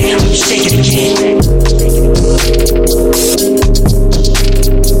me back when you shake it again.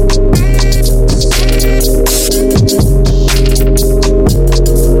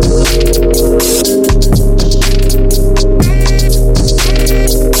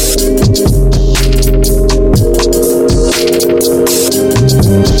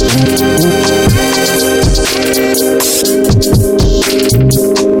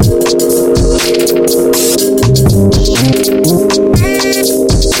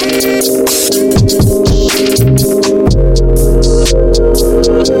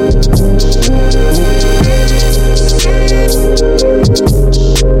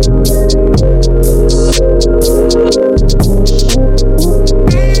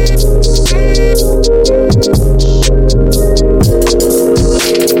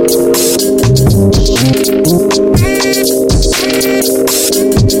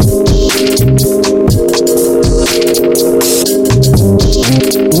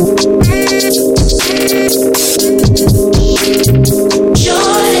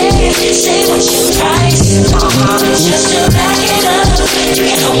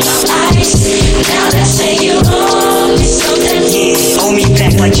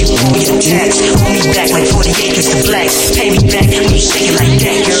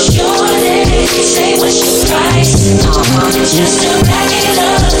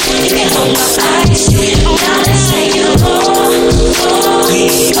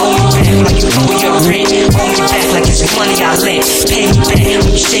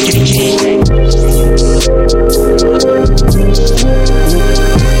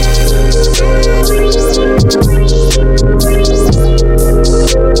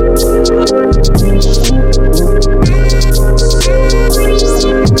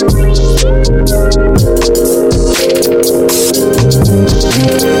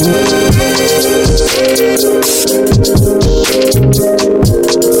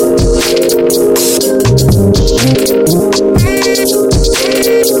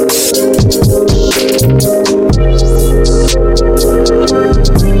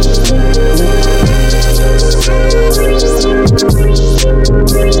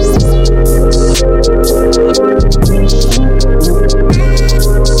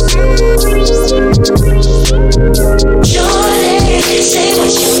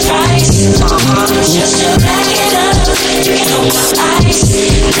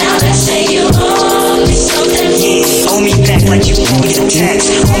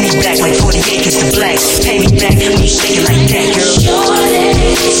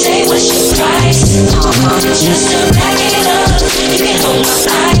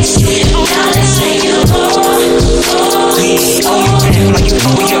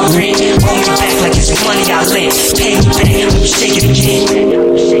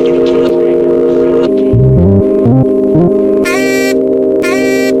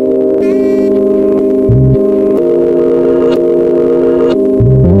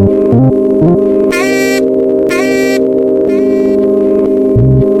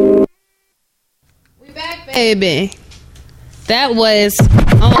 Baby, that was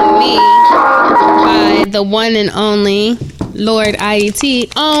On Me by the one and only Lord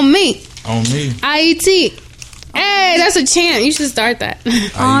IET. On Me. On Me. IET. Hey, that's a chant. You should start that.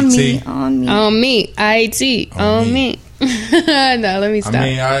 On me, on me. On Me. IET. On me. No, let me stop. I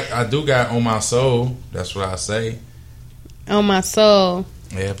mean, I do got On My Soul. That's what I say. On My Soul.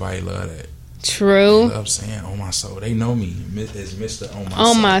 Everybody love that. True. I love saying On My Soul. They know me as Mr. On My Soul.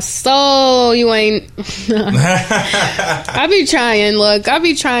 On My Soul. You ain't. I be trying. Look, I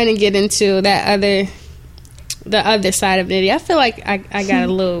be trying to get into the other side of it. I feel like I got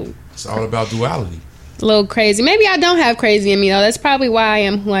a little. It's all about duality. A little crazy. Maybe I don't have crazy in me though. That's probably why I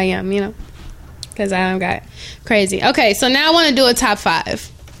am who I am. You know, because I don't got crazy. Okay, so now I want to do a top 5.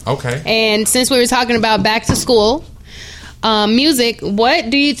 Okay. And since we were talking about back to school. Music, what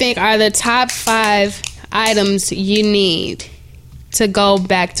do you think are the top 5 items you need to go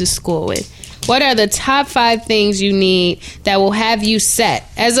back to school with? What are the top 5 things you need that will have you set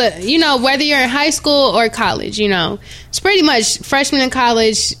as a, you know, whether you're in high school or college, you know, it's pretty much freshman in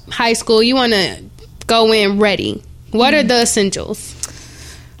college, high school, you want to go in ready. What are the essentials?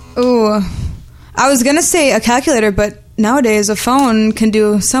 Ooh, I was going to say a calculator, but nowadays a phone can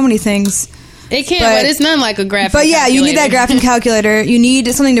do so many things. It can, but it's not like a graphing calculator. But yeah, you need that graphing calculator. You need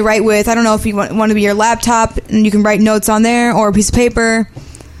something to write with. I don't know if you want to be your laptop and you can write notes on there or a piece of paper.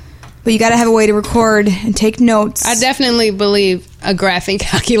 but you got to have a way to record and take notes. I definitely believe a graphing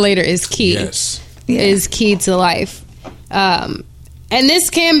calculator is key. Yes. Is key to life. And this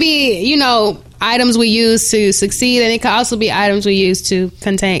can be, items we use to succeed, and it can also be items we use to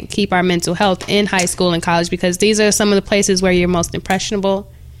keep our mental health in high school and college, because these are some of the places where you're most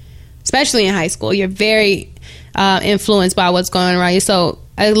impressionable, especially in high school. You're very influenced by what's going on around you. So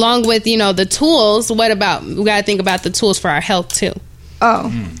along with, the tools, we got to think about the tools for our health too.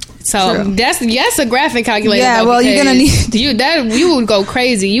 Oh. So true. that's a graphic calculator. Yeah, though, well, you're gonna need you would go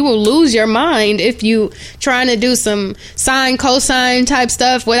crazy. You will lose your mind if you trying to do some sine, cosine type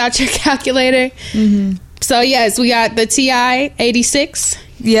stuff without your calculator. Mm-hmm. So yes, we got the TI 86.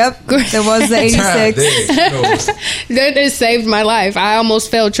 Yep, there was the 86. That saved my life. I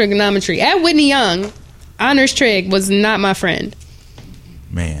almost failed trigonometry at Whitney Young. Honors trig was not my friend.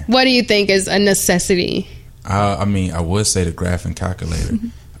 Man, what do you think is a necessity? I would say the graphing calculator.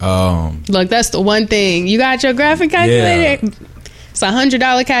 Look, that's the one thing. You got your graphic calculator? Yeah. It's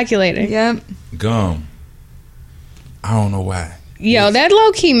 $100 calculator. Yep. Gum. I don't know why. Yo, that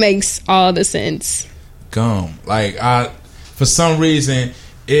low key makes all the sense. Gum. For some reason,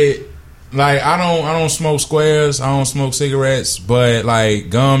 I don't smoke squares. I don't smoke cigarettes. But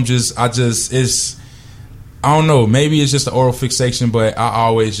gum I don't know. Maybe it's just the oral fixation, but I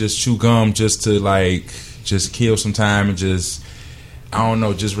always just chew gum just to just kill some time and just, I don't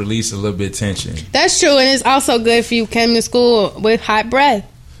know, just release a little bit of tension. That's true, and it's also good if you came to school with hot breath.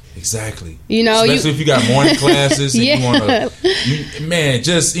 Exactly. Especially if you got morning classes and you want to, man,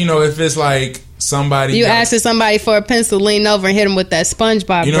 just, if it's somebody. You asking somebody for a pencil, lean over and hit them with that SpongeBob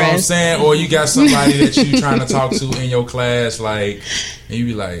breath. You know what I'm saying? Or you got somebody that you trying to talk to in your class, and you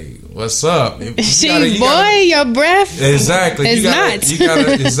be like, "What's up?" Your breath. Exactly. It's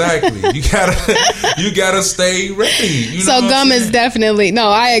You gotta stay ready. So gum is definitely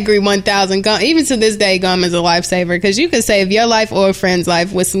I agree 1,000. Gum, even to this day, gum is a lifesaver because you can save your life or a friend's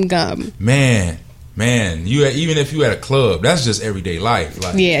life with some gum. Man, even if you at a club, that's just everyday life.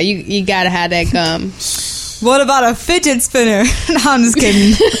 Yeah, you gotta have that gum. What about a fidget spinner? No, I'm just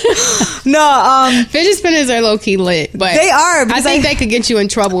kidding. Fidget spinners are low key lit, but they are. I think they could get you in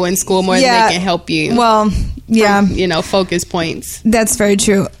trouble in school more than they can help you. Well, yeah, from, focus points. That's very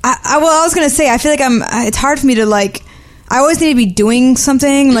true. I was gonna say, I feel like it's hard for me to I always need to be doing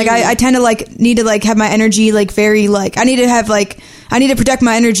something. I tend to need to have my energy very I need to have I need to project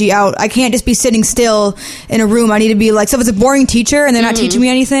my energy out. I can't just be sitting still in a room. I need to be so if it's a boring teacher and they're not teaching me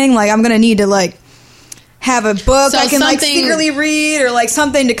anything, I'm gonna need to have a book I can secretly read or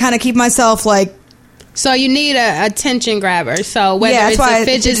something to kind of keep myself So you need a attention grabber. So whether it's a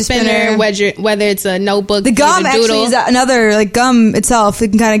fidget spinner, whether it's a notebook, the gum actually is another gum itself. It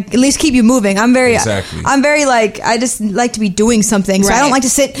can kind of at least keep you moving. I'm very I just like to be doing something. So I don't like to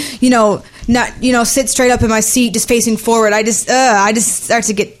sit, not sit straight up in my seat just facing forward. I just start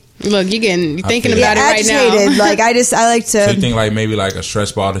to get. Look, you're thinking about it right now. I like to. So you think maybe a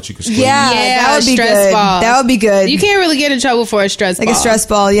stress ball that you could swing? Yeah, that would be good. Ball. That would be good. You can't really get in trouble for a stress ball. A stress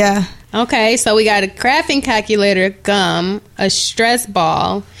ball, yeah. Okay, so we got a graphing calculator, gum, a stress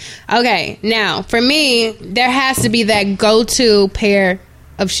ball. Okay, now for me, there has to be that go-to pair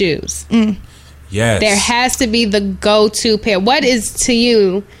of shoes. Yes. There has to be the go-to pair. What is to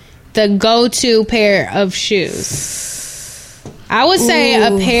you the go-to pair of shoes? I would say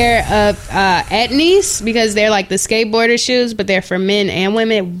a pair of Etnies because they're the skateboarder shoes, but they're for men and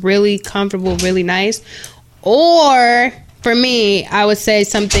women, really comfortable, really nice. Or for me, I would say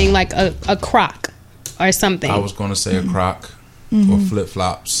something like a Croc or something. I was going to say a Croc or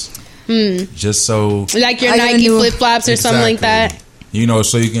flip-flops. Just so... your Nike flip-flops or something like that.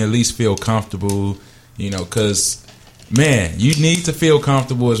 So you can at least feel comfortable, because... Man, you need to feel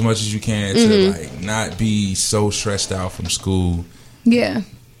comfortable as much as you can to not be so stressed out from school. Yeah.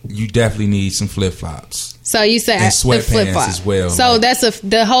 You definitely need some flip-flops. So you said and sweatpants as well. So that's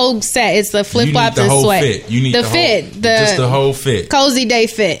the whole set. It's the flip-flops and sweat. Fit. You need the fit. Just the whole fit. Cozy day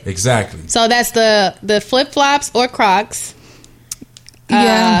fit. Exactly. So that's the flip-flops or Crocs.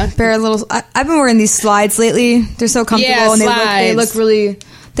 Yeah, pair of little. I've been wearing these slides lately. They're so comfortable and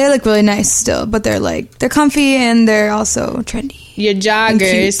they look really nice still, but they're comfy and they're also trendy. Your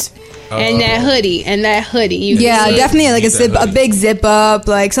joggers and that hoodie definitely a big zip up,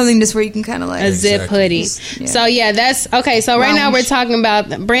 something just where you can kind of a zip hoodie. Yeah. So that's okay. So right now we're talking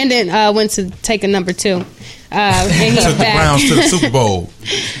about Brandon went to take a number 2. And he's took back. the Browns to the Super Bowl.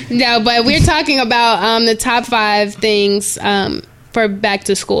 No, but we're talking about the top 5 things for back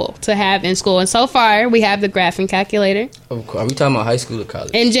to school to have in school, and so far we have the graphing calculator. Are we talking about high school or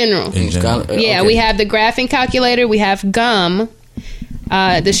college? In general. In general. Yeah, we have the graphing calculator. We have gum.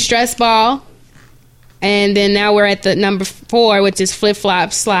 the stress ball, and then now we're at the number 4, which is flip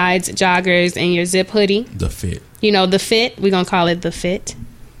flops, slides, joggers, and your zip hoodie. The fit. You know, the fit. We're gonna call it the fit.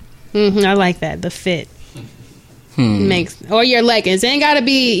 I like that. The fit. Or your leggings. It ain't gotta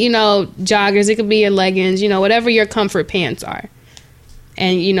be, joggers. It could be your leggings. Whatever your comfort pants are,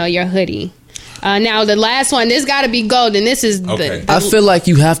 and your hoodie. Now the last one. This gotta be golden. This is the I feel like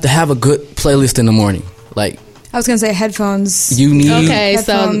you have to have a good playlist in the morning. Like I was gonna say headphones. You need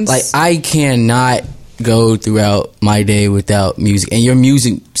headphones. So like I cannot go throughout my day without music, and your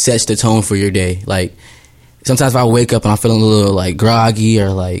music sets the tone for your day. Like sometimes if I wake up and I'm feeling a little like groggy or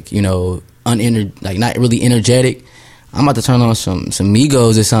like like not really energetic, I'm about to turn on some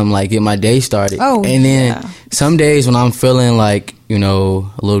Migos or something, like get my day started. And then some days when I'm feeling like a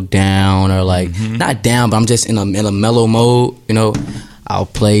little down or like not down, but I'm just in a mellow mode, I'll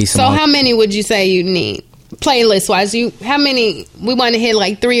play some. So how many would you say you need? Playlist wise, how many? We want to hit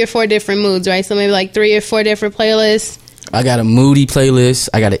like 3 or 4 different moods, right? So maybe like 3 or 4 different playlists. I got a moody playlist.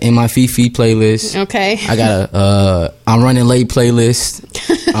 I got an In My Fifi playlist. Okay. I got a I'm Running Late playlist.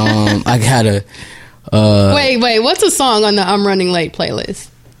 I got a wait. What's a song on the I'm Running Late playlist?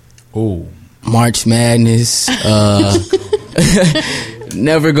 Oh, March Madness.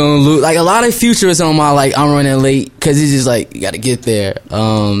 Never Gonna Lose. Like a lot of Future is on my like I'm Running Late because it's just like you got to get there.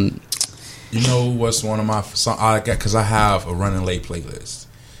 You know what's one of my songs? Because I have a Running Late playlist.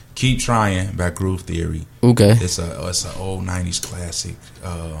 Keep Trying by Groove Theory. Okay. It's an old 90s classic.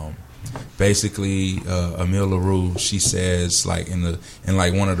 Basically, Emile LaRue, she says like in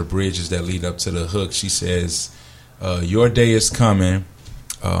one of the bridges that lead up to the hook, she says, "Your day is coming.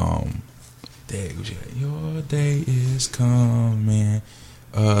 Your day is coming.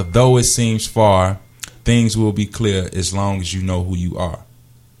 Though it seems far, things will be clear as long as you know who you are."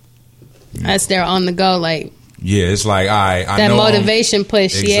 That's their on the go, like. Yeah, it's like I that know motivation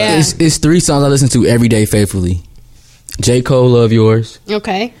push. Exactly. Yeah, it's 3 songs I listen to every day faithfully. J. Cole, Love Yours.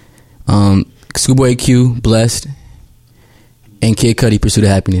 Okay. Schoolboy Q, Blessed, and Kid Cudi, Pursuit of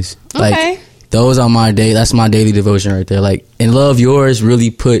Happiness. Okay. Like those are my day. That's my daily devotion right there. Like, and Love Yours really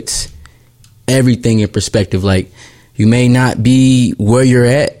puts everything in perspective. Like, you may not be where you're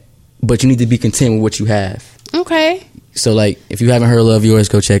at, but you need to be content with what you have. Okay. So, like, if you haven't heard Love Yours,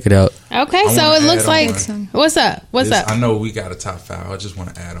 go check it out. Okay, so it looks like... What's up? What's up? I know we got a top 5. I just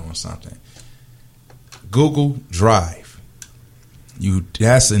want to add on something. Google Drive.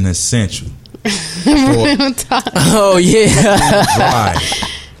 That's an essential. Oh, yeah. Drive.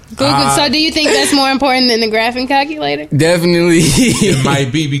 Google. So do you think that's more important than the graphing calculator? Definitely. It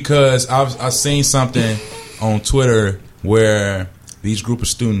might be because I've seen something on Twitter where these group of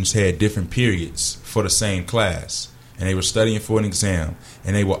students had different periods for the same class. And they were studying for an exam,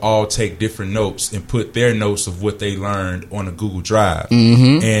 and they would all take different notes and put their notes of what they learned on a Google Drive.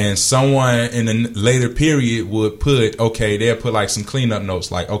 And someone in the later period would they'll put like some cleanup notes,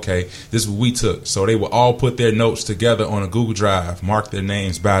 like, okay, this is what we took. So they would all put their notes together on a Google Drive, mark their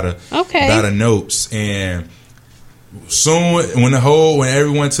names by the notes, and soon when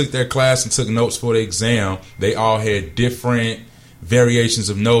everyone took their class and took notes for the exam, they all had different variations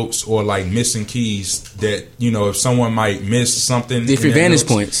of notes or like missing keys that if someone might miss something, different vantage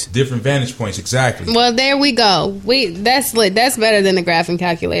points, exactly. Well, there we go. That's better than the graphing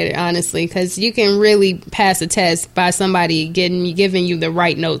calculator, honestly, because you can really pass a test by somebody giving you the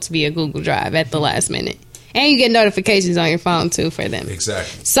right notes via Google Drive at the last minute, and you get notifications on your phone too for them.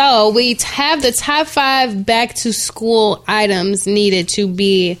 Exactly. So we have the top 5 back to school items needed to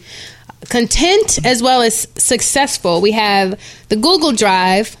be content as well as successful. We have the Google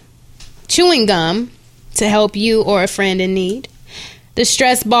Drive, chewing gum to help you or a friend in need, the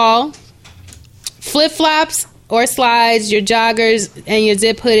stress ball, flip flops or slides, your joggers, and your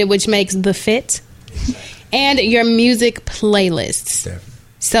zip hoodie, which makes the fit, and your music playlists. Definitely.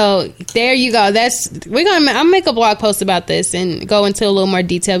 So there you go. I'll make a blog post about this and go into a little more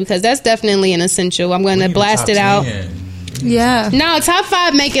detail because that's definitely an essential. I'm going to blast it out. Yeah. No, top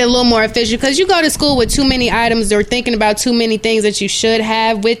 5 make it a little more official because you go to school with too many items or thinking about too many things that you should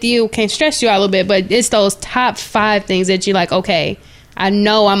have with you can stress you out a little bit, but it's those top 5 things that you're like, okay, I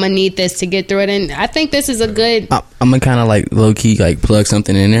know I'm gonna need this to get through it, and I think this is a good. I'm gonna kind of like low key like plug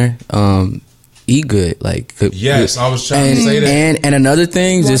something in there. Eat good, like yes, I was trying to say that. And another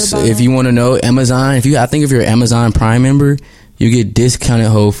thing, just if you want to know, Amazon. I think if you're an Amazon Prime member, you get discounted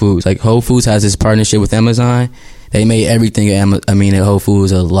Whole Foods. Like Whole Foods has this partnership with Amazon. They made everything at Whole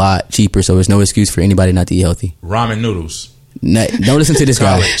Foods a lot cheaper, so there's no excuse for anybody not to eat healthy. Ramen noodles. Don't listen to this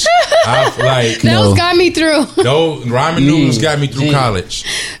guy. College. Those got me through. Those ramen noodles got me through college.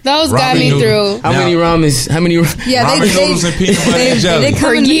 Those got me through. How many ramens? Yeah, ramen noodles and peanut butter and jelly. They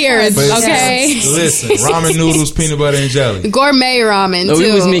for years. Okay. Listen, ramen noodles, peanut butter and jelly. Gourmet ramen too.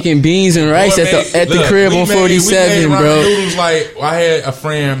 We was making beans and rice at the crib on 47, bro. Noodles, like I had a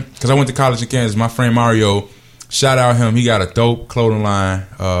friend because I went to college in Kansas. My friend Mario, shout out him. He got a dope clothing line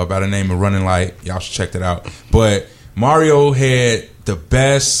by the name of Running Light. Y'all should check that out. But Mario had the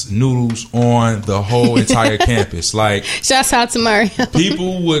best noodles on the whole entire campus. Like, shouts out to Mario.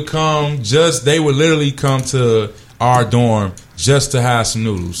 People would come they would literally come to our dorm just to have some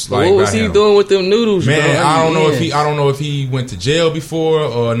noodles. Like, what was he doing with them noodles, man? Bro? I don't know if he went to jail before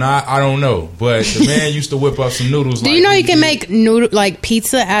or not. I don't know. But the man used to whip up some noodles. Do you know you can make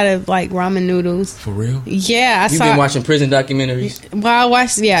pizza out of like ramen noodles? For real? Yeah, You've been watching prison documentaries. Well, I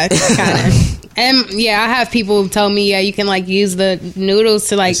watched, kind of. And yeah, I have people tell me, you can like use the noodles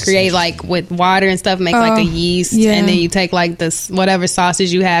to like create like with water and stuff, make like a yeast, and then you take like this whatever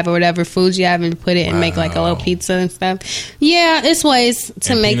sauces you have or whatever foods you have and put it and make like a little pizza and stuff. Yeah, it's ways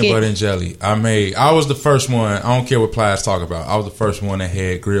to make peanut it. Butter and jelly. I was the first one. I don't care what Plies talk about. I was the first one that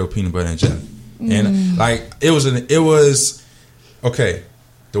had grilled peanut butter and jelly, and like it was okay.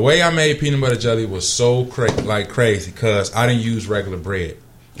 The way I made peanut butter jelly was so crazy because I didn't use regular bread.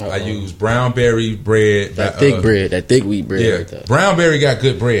 I use brown berry bread. That thick bread. That thick wheat bread. Yeah, right there. brown berry got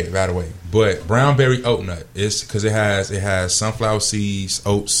good bread, by the way. But brown berry oat nut, it's because it has sunflower seeds,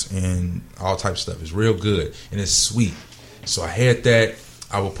 oats, and all types of stuff. It's real good and it's sweet. So I had that.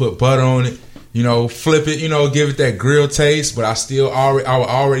 I would put butter on it. Flip it, give it that grilled taste, but I would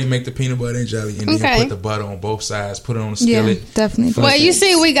already make the peanut butter and jelly and then put the butter on both sides, put it on the skillet. Yeah, definitely. Well, you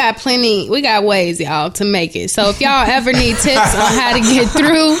see, we got ways, y'all, to make it. So if y'all ever need tips on how to get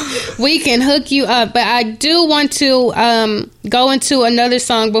through, we can hook you up. But I do want to go into another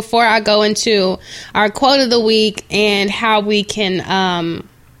song before I go into our quote of the week and how we can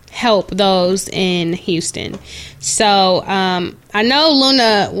help those in Houston. So I know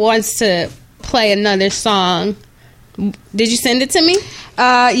Luna wants to play another song. Did you send it to me?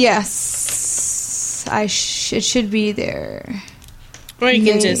 Yes. It should be there. Or you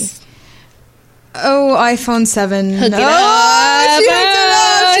can just iPhone 7. Hook it up. She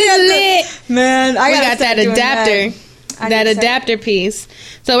hooked it up. Man, we got that adapter. That adapter piece.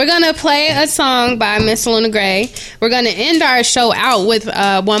 So we're going to play a song by Miss Luna Gray. We're going to end our show out with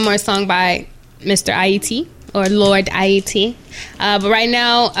one more song by Mr. IET. Or Lord IET. But right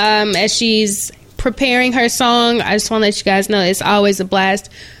now, as she's preparing her song, I just want to let you guys know it's always a blast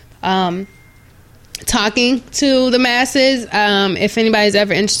talking to the masses. If anybody's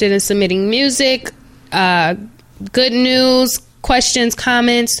ever interested in submitting music, good news, questions,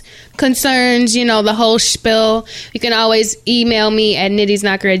 comments, concerns, the whole spiel, you can always email me at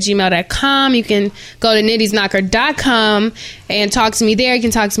nittiesknocker@gmail.com. You can go to nittiesknocker.com and talk to me there. You can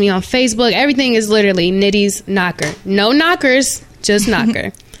talk to me on Facebook. Everything is literally Nitty's Knocker. No knockers, just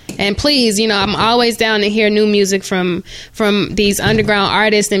Knocker. And please, I'm always down to hear new music from these underground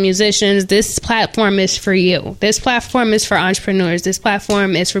artists and musicians. This platform is for you. This platform is for entrepreneurs. This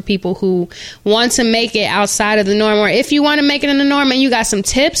platform is for people who want to make it outside of the norm. Or if you want to make it in the norm and you got some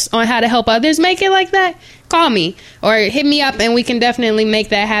tips on how to help others make it like that, call me or hit me up and we can definitely make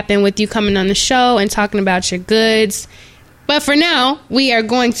that happen with you coming on the show and talking about your goods. But for now, we are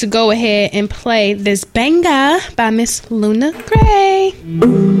going to go ahead and play this banger by Miss Luna Gray.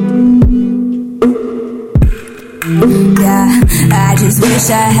 Yeah, I just wish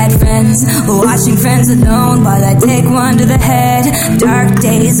I had friends, watching friends alone while I take one to the head. Dark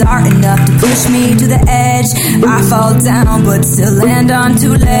days are enough to push me to the edge. I fall down but still land on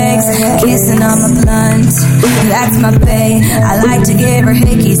two legs, kissing on my blunt, that's my bae. I like to give her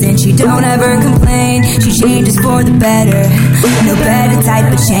hickeys and she don't ever complain. She changes for the better, no better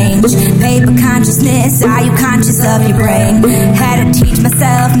type of change. Paper consciousness, are you conscious of your brain? Had to teach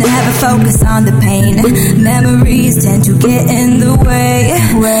myself, never focus on the pain. Memories tend to get in the way.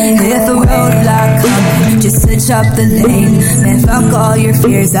 If a roadblock comes, just switch up the lane. Man, fuck all your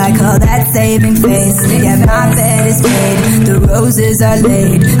fears, I call that saving face. Yeah, my bed is made, the roses are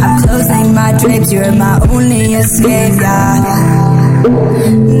laid. I'm closing my drapes, you're my only escape. Yeah,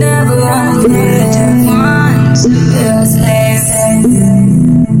 never wanna live once this life.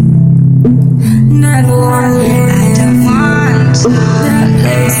 Never wanna live once that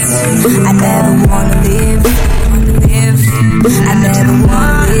place. I never wanna live. I never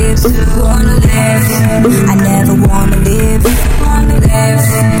wanna live. I never wanna live.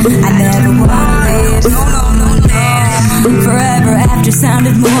 I never wanna live. Forever after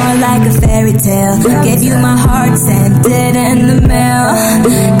sounded more more like a fairy tale. Gave you my heart, sent it in the mail.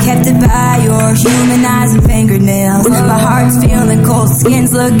 Kept it by your humanizing fingernails. My heart's feeling cold,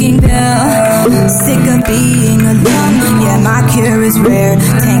 skin's looking pale. Sick of being alone, yeah, my cure is rare.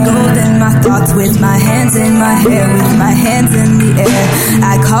 Tangled in my thoughts with my hands in my hair, with my hands in the air.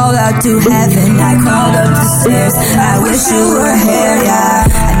 I called out to heaven, I crawled up the stairs. I wish you were here, yeah.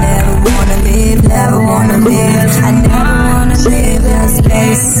 I never wanna leave, never wanna leave. I never wanna leave this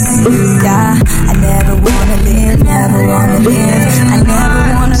place, yeah. I never wanna leave, never wanna leave. I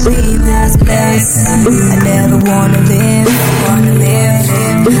never wanna leave this place. I never wanna leave, wanna live.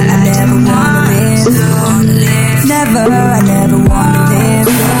 I never wanna live, wanna live. Never, I never wanna live,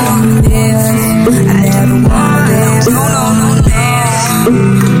 wanna live. I never wanna live, no, no, no, no.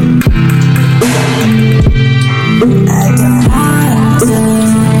 I don't want to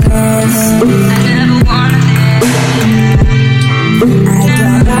live. I never wanna live. I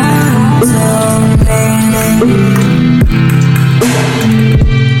don't want to live.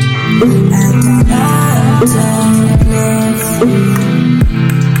 I don't want to live.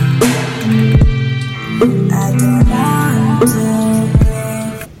 I don't want to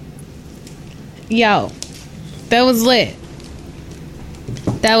live. Yo, that was lit.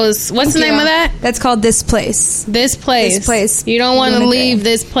 That was, what's the name of that? That's called This Place. This Place. This Place. You don't want to leave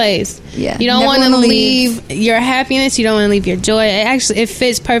this place. Yeah. You don't want to leave your happiness. You don't want to leave your joy. It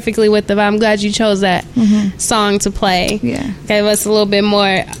fits perfectly with the vibe. I'm glad you chose that song to play. Yeah. Gave us a little bit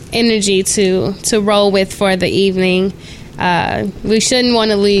more energy to roll with for the evening. We shouldn't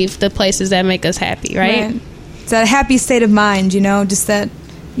want to leave the places that make us happy, right? It's that happy state of mind, you know, just that,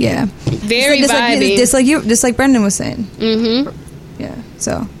 yeah. Very vibey. Just like Brendan was saying. Mm-hmm. Yeah,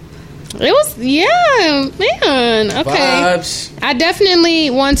 so. It was, yeah, man. Okay. Vibes. I definitely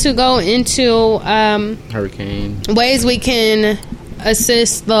want to go into hurricane ways we can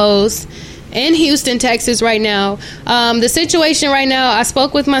assist those in Houston, Texas right now. The situation right now, I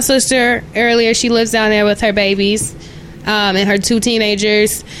spoke with my sister earlier. She lives down there with her babies and her 2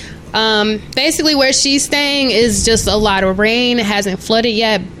 teenagers. Basically where she's staying is just a lot of rain. It hasn't flooded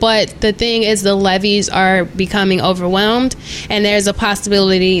yet, but the thing is the levees are becoming overwhelmed, and there's a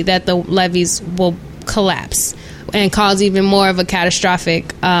possibility that the levees will collapse and cause even more of a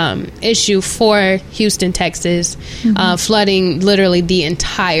catastrophic issue for Houston, Texas, flooding literally the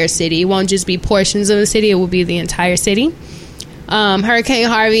entire city. It won't just be portions of the city, it will be the entire city. Hurricane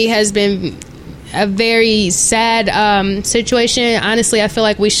Harvey has been a very sad situation. Honestly, I feel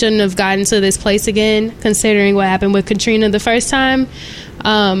like we shouldn't have gotten to this place again, considering what happened with Katrina the first time.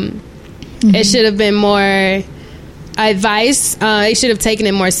 It should have been more advice. They should have taken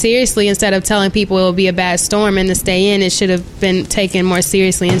it more seriously. Instead of telling people it will be a bad storm and to stay in, it should have been taken more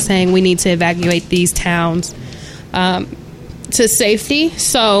seriously and saying we need to evacuate these towns to safety.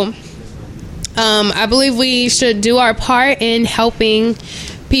 So I believe we should do our part in helping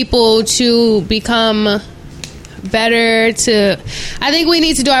people to become better. I think we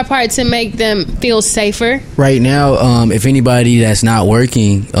need to do our part to make them feel safer. Right now, if anybody that's not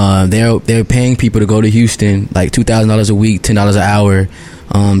working, they're paying people to go to Houston, like $2,000 a week, $10 an hour,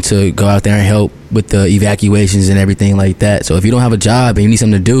 to go out there and help with the evacuations and everything like that. So if you don't have a job and you need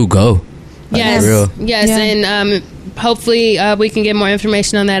something to do, go. Yes, for real. yes, yeah. And hopefully we can get more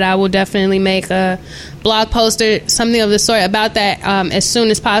information on that. I will definitely make a blog post or something of the sort about that as soon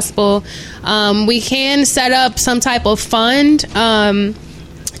as possible. We can set up some type of fund to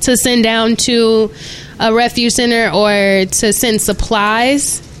send down to a refuge center or to send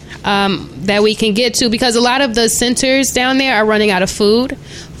supplies that we can get to, because a lot of the centers down there are running out of food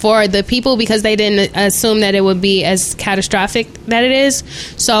for the people because they didn't assume that it would be as catastrophic that it is.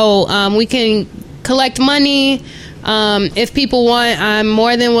 So we can collect money. If people want, I'm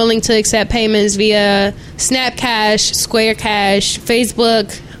more than willing to accept payments via Snap Cash, Square Cash,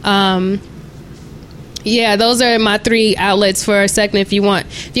 Facebook. Yeah, those are my 3 outlets for a second. If you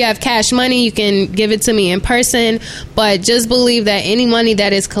have cash money, you can give it to me in person. But just believe that any money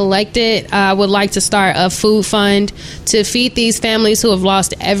that is collected, I would like to start a food fund to feed these families who have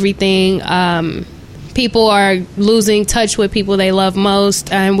lost everything. People are losing touch with people they love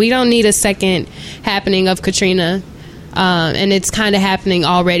most, and we don't need a second happening of Katrina. And it's kind of happening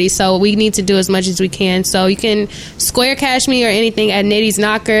already, so we need to do as much as we can. So you can Square Cash me or anything at Nitty's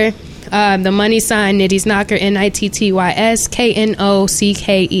Knocker. The money sign Nitty's Knocker,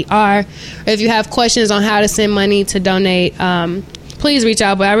 NITTYSKNOCKER. If you have questions on how to send money to donate, please reach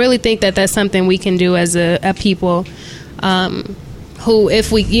out. But I really think that that's something we can do as a people who,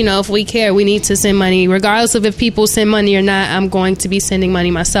 if we care, we need to send money regardless of if people send money or not. I'm going to be sending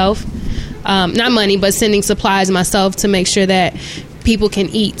money myself. Not money, but sending supplies myself to make sure that people can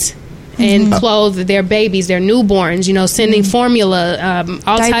eat and clothe their babies, their newborns, you know, sending formula,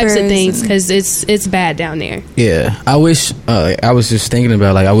 all types of things, because it's bad down there. Yeah, I wish, I was just thinking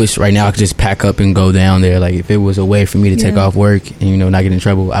about, like, I wish right now I could just pack up and go down there. Like, if it was a way for me to take off work and, you know, not get in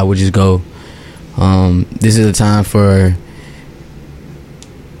trouble, I would just go. This is a time for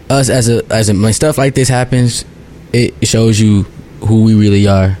us when stuff like this happens, it shows you who we really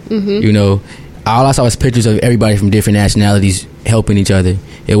are. You know, all I saw was pictures of everybody from different nationalities helping each other.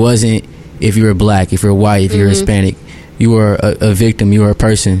 It wasn't if you were black, if you're white, if you're Hispanic. You were a victim. You were a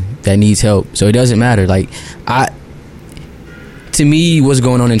person that needs help. So it doesn't matter. Like, to me, what's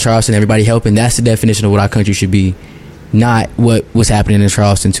going on in Charleston, everybody helping, that's the definition of what our country should be, not what was happening in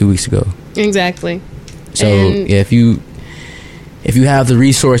Charleston 2 weeks ago. Exactly. So yeah, if you have the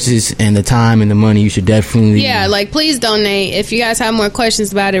resources and the time and the money, you should definitely... Yeah, like, please donate. If you guys have more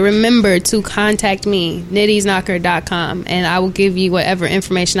questions about it, remember to contact me, nittiesknocker.com, and I will give you whatever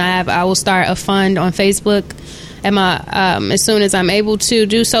information I have. I will start a fund on Facebook at my as soon as I'm able to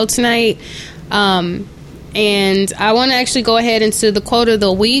do so tonight. And I want to actually go ahead into the quote of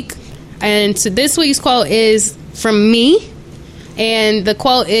the week. And so this week's quote is from me, and the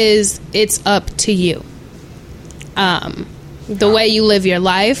quote is, "It's up to you." The way you live your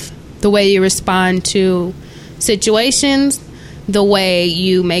life, the way you respond to situations, the way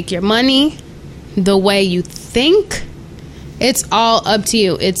you make your money, the way you think, it's all up to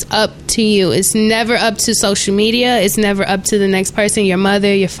you. It's up to you. It's never up to social media. It's never up to the next person, your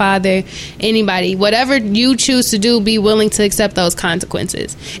mother, your father, anybody. Whatever you choose to do, be willing to accept those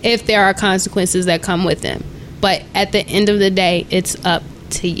consequences, if there are consequences that come with them. But at the end of the day, it's up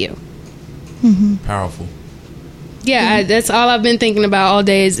to you. Powerful. Yeah, that's all I've been thinking about all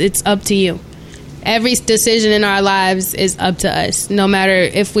day is it's up to you. Every decision in our lives is up to us, no matter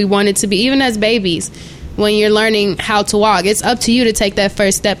if we want it to be. Even as babies, when you're learning how to walk, it's up to you to take that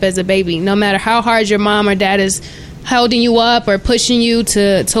first step as a baby. No matter how hard your mom or dad is holding you up or pushing you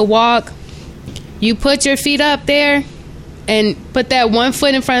to walk, you put your feet up there and put that one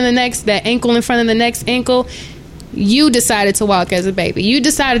foot in front of the next, that ankle in front of the next ankle. You decided to walk as a baby. You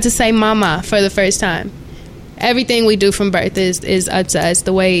decided to say mama for the first time. Everything we do from birth is up to us,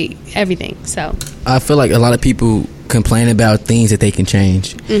 the way everything. So I feel like a lot of people complain about things that they can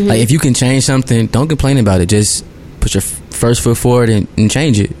change. Like, if you can change something, don't complain about it. Just put your first foot forward and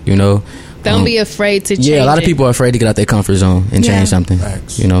change it, you know. Don't be afraid to change it. Yeah, a lot of people are afraid to get out their comfort zone and change something.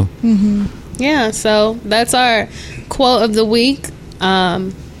 Facts. You know. Yeah, so that's our quote of the week.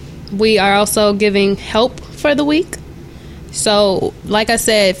 We are also giving help for the week. So, like I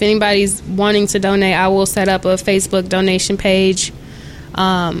said, if anybody's wanting to donate, I will set up a Facebook donation page,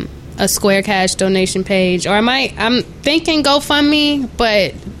 a Square Cash donation page, or I'm thinking GoFundMe,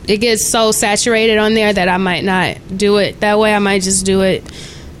 but it gets so saturated on there that I might not do it that way. I might just do it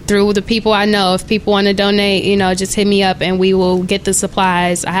through the people I know. If people want to donate, you know, just hit me up and we will get the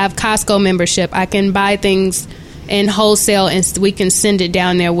supplies. I have Costco membership. I can buy things in wholesale and we can send it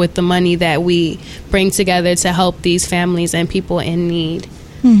down there with the money that we bring together to help these families and people in need.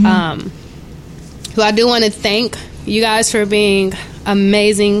 So I do want to thank you guys for being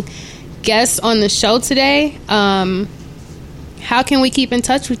amazing guests on the show today. How can we keep in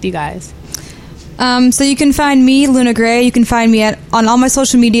touch with you guys? So you can find me, Luna Gray. You can find me on all my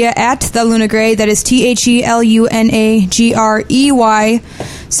social media at The Luna Gray. That is TheLunaGrey.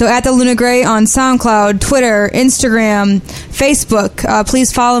 So at The Luna Gray on SoundCloud, Twitter, Instagram, Facebook.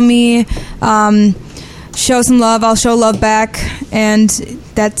 Please follow me. Show some love. I'll show love back. And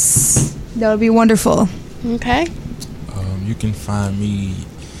that would be wonderful. Okay. You can find me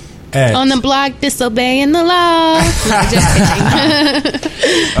at... on the blog, Disobeying the Law. No, just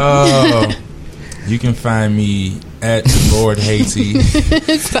kidding. You can find me at Lord Haiti,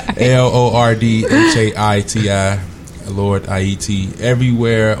 LORDHAITI, Lord IET,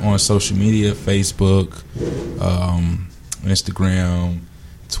 everywhere on social media, Facebook, Instagram,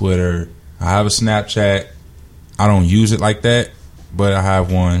 Twitter. I have a Snapchat. I don't use it like that, but I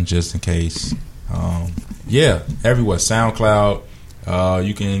have one just in case. Yeah, everywhere. SoundCloud.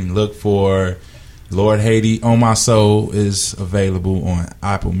 You can look for Lord Haiti On My Soul is available on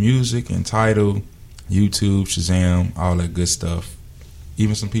Apple Music and Tidal, YouTube, Shazam, all that good stuff.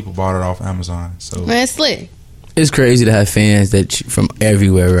 Even some people bought it off Amazon. So it's lit. It's crazy to have fans from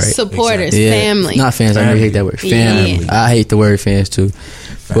everywhere, right? Supporters, family. Not fans. I really hate that word. Family. Yeah. I hate the word fans too.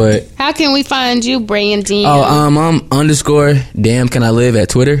 But how can we find you, Brandon? I'm _damn can I live at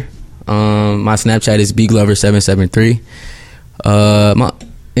Twitter. My Snapchat is bglover773. My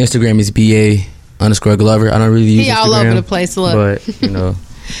Instagram is BA_Glover. I don't really use Instagram. All over the place. Look, but you know.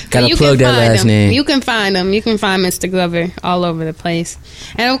 Gotta You plug can that find last him. name. You can find him. You can find Mr. Glover all over the place.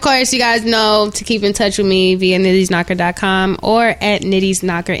 And of course, you guys know to keep in touch with me via nittysknocker.com or at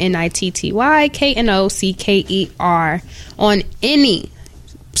nittysknocker, NITTYKNOCKER, on any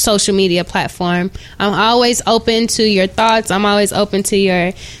social media platform. I'm always open to your thoughts. I'm always open to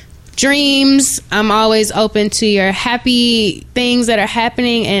your dreams. I'm always open to your happy things that are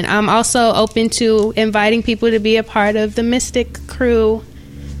happening, and I'm also open to inviting people to be a part of the Mystic crew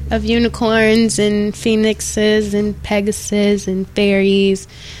of unicorns and phoenixes and pegasus and fairies.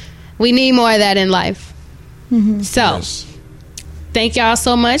 We need more of that in life. So thank y'all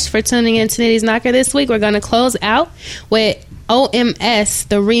so much for tuning in to Nitty's Knocker this week. We're going to close out with OMS,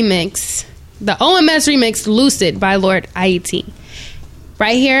 the remix, the OMS remix Lucid by Lord IET,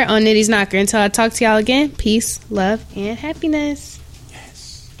 right here on Nitty's Knocker. Until I talk to y'all again, peace, love, and happiness.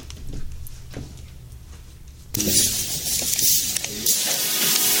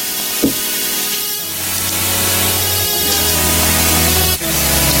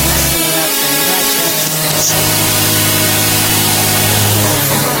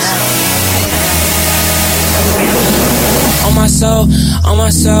 On my soul, on my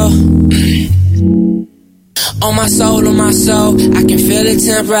soul. On my soul, on my soul, I can feel the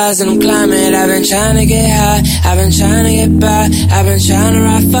temp rise and I'm climbing. I've been trying to get high, I've been trying to get by, I've been trying to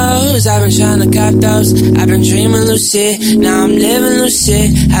ride foes, I've been trying to cop those. I've been dreaming lucid, now I'm living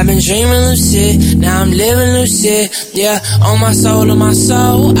lucid. I've been dreaming lucid, now I'm living lucid. Yeah, on my soul,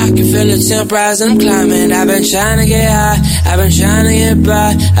 I can feel the temp rise and I'm climbing. I've been trying to get high, I've been trying to get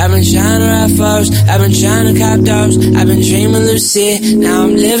by, I've been trying to ride foes, I've been trying to cop those. I've been dreaming lucid, now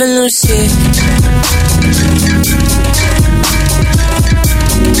I'm living lucid.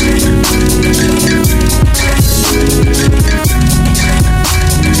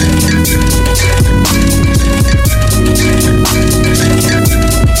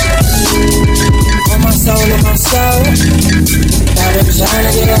 On my soul, I've been trying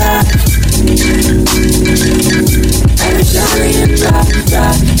to get high. I've been trying to get by.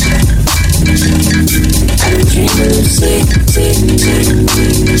 I've been dreaming lucid, I've been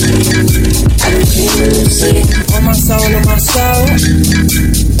dreaming lucid. On my soul,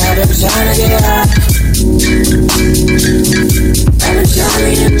 I've been trying to get high. I've been trying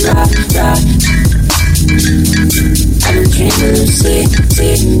to get by. I've been dreaming lucid, I've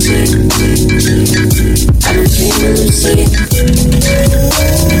been dreaming lucid.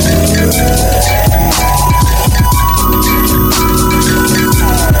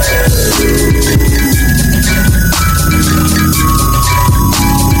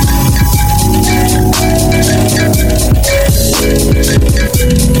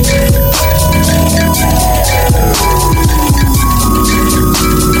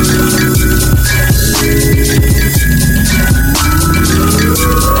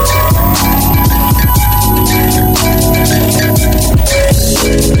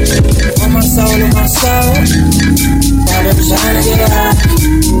 On my soul, I've been trying to get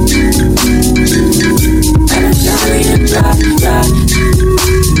high.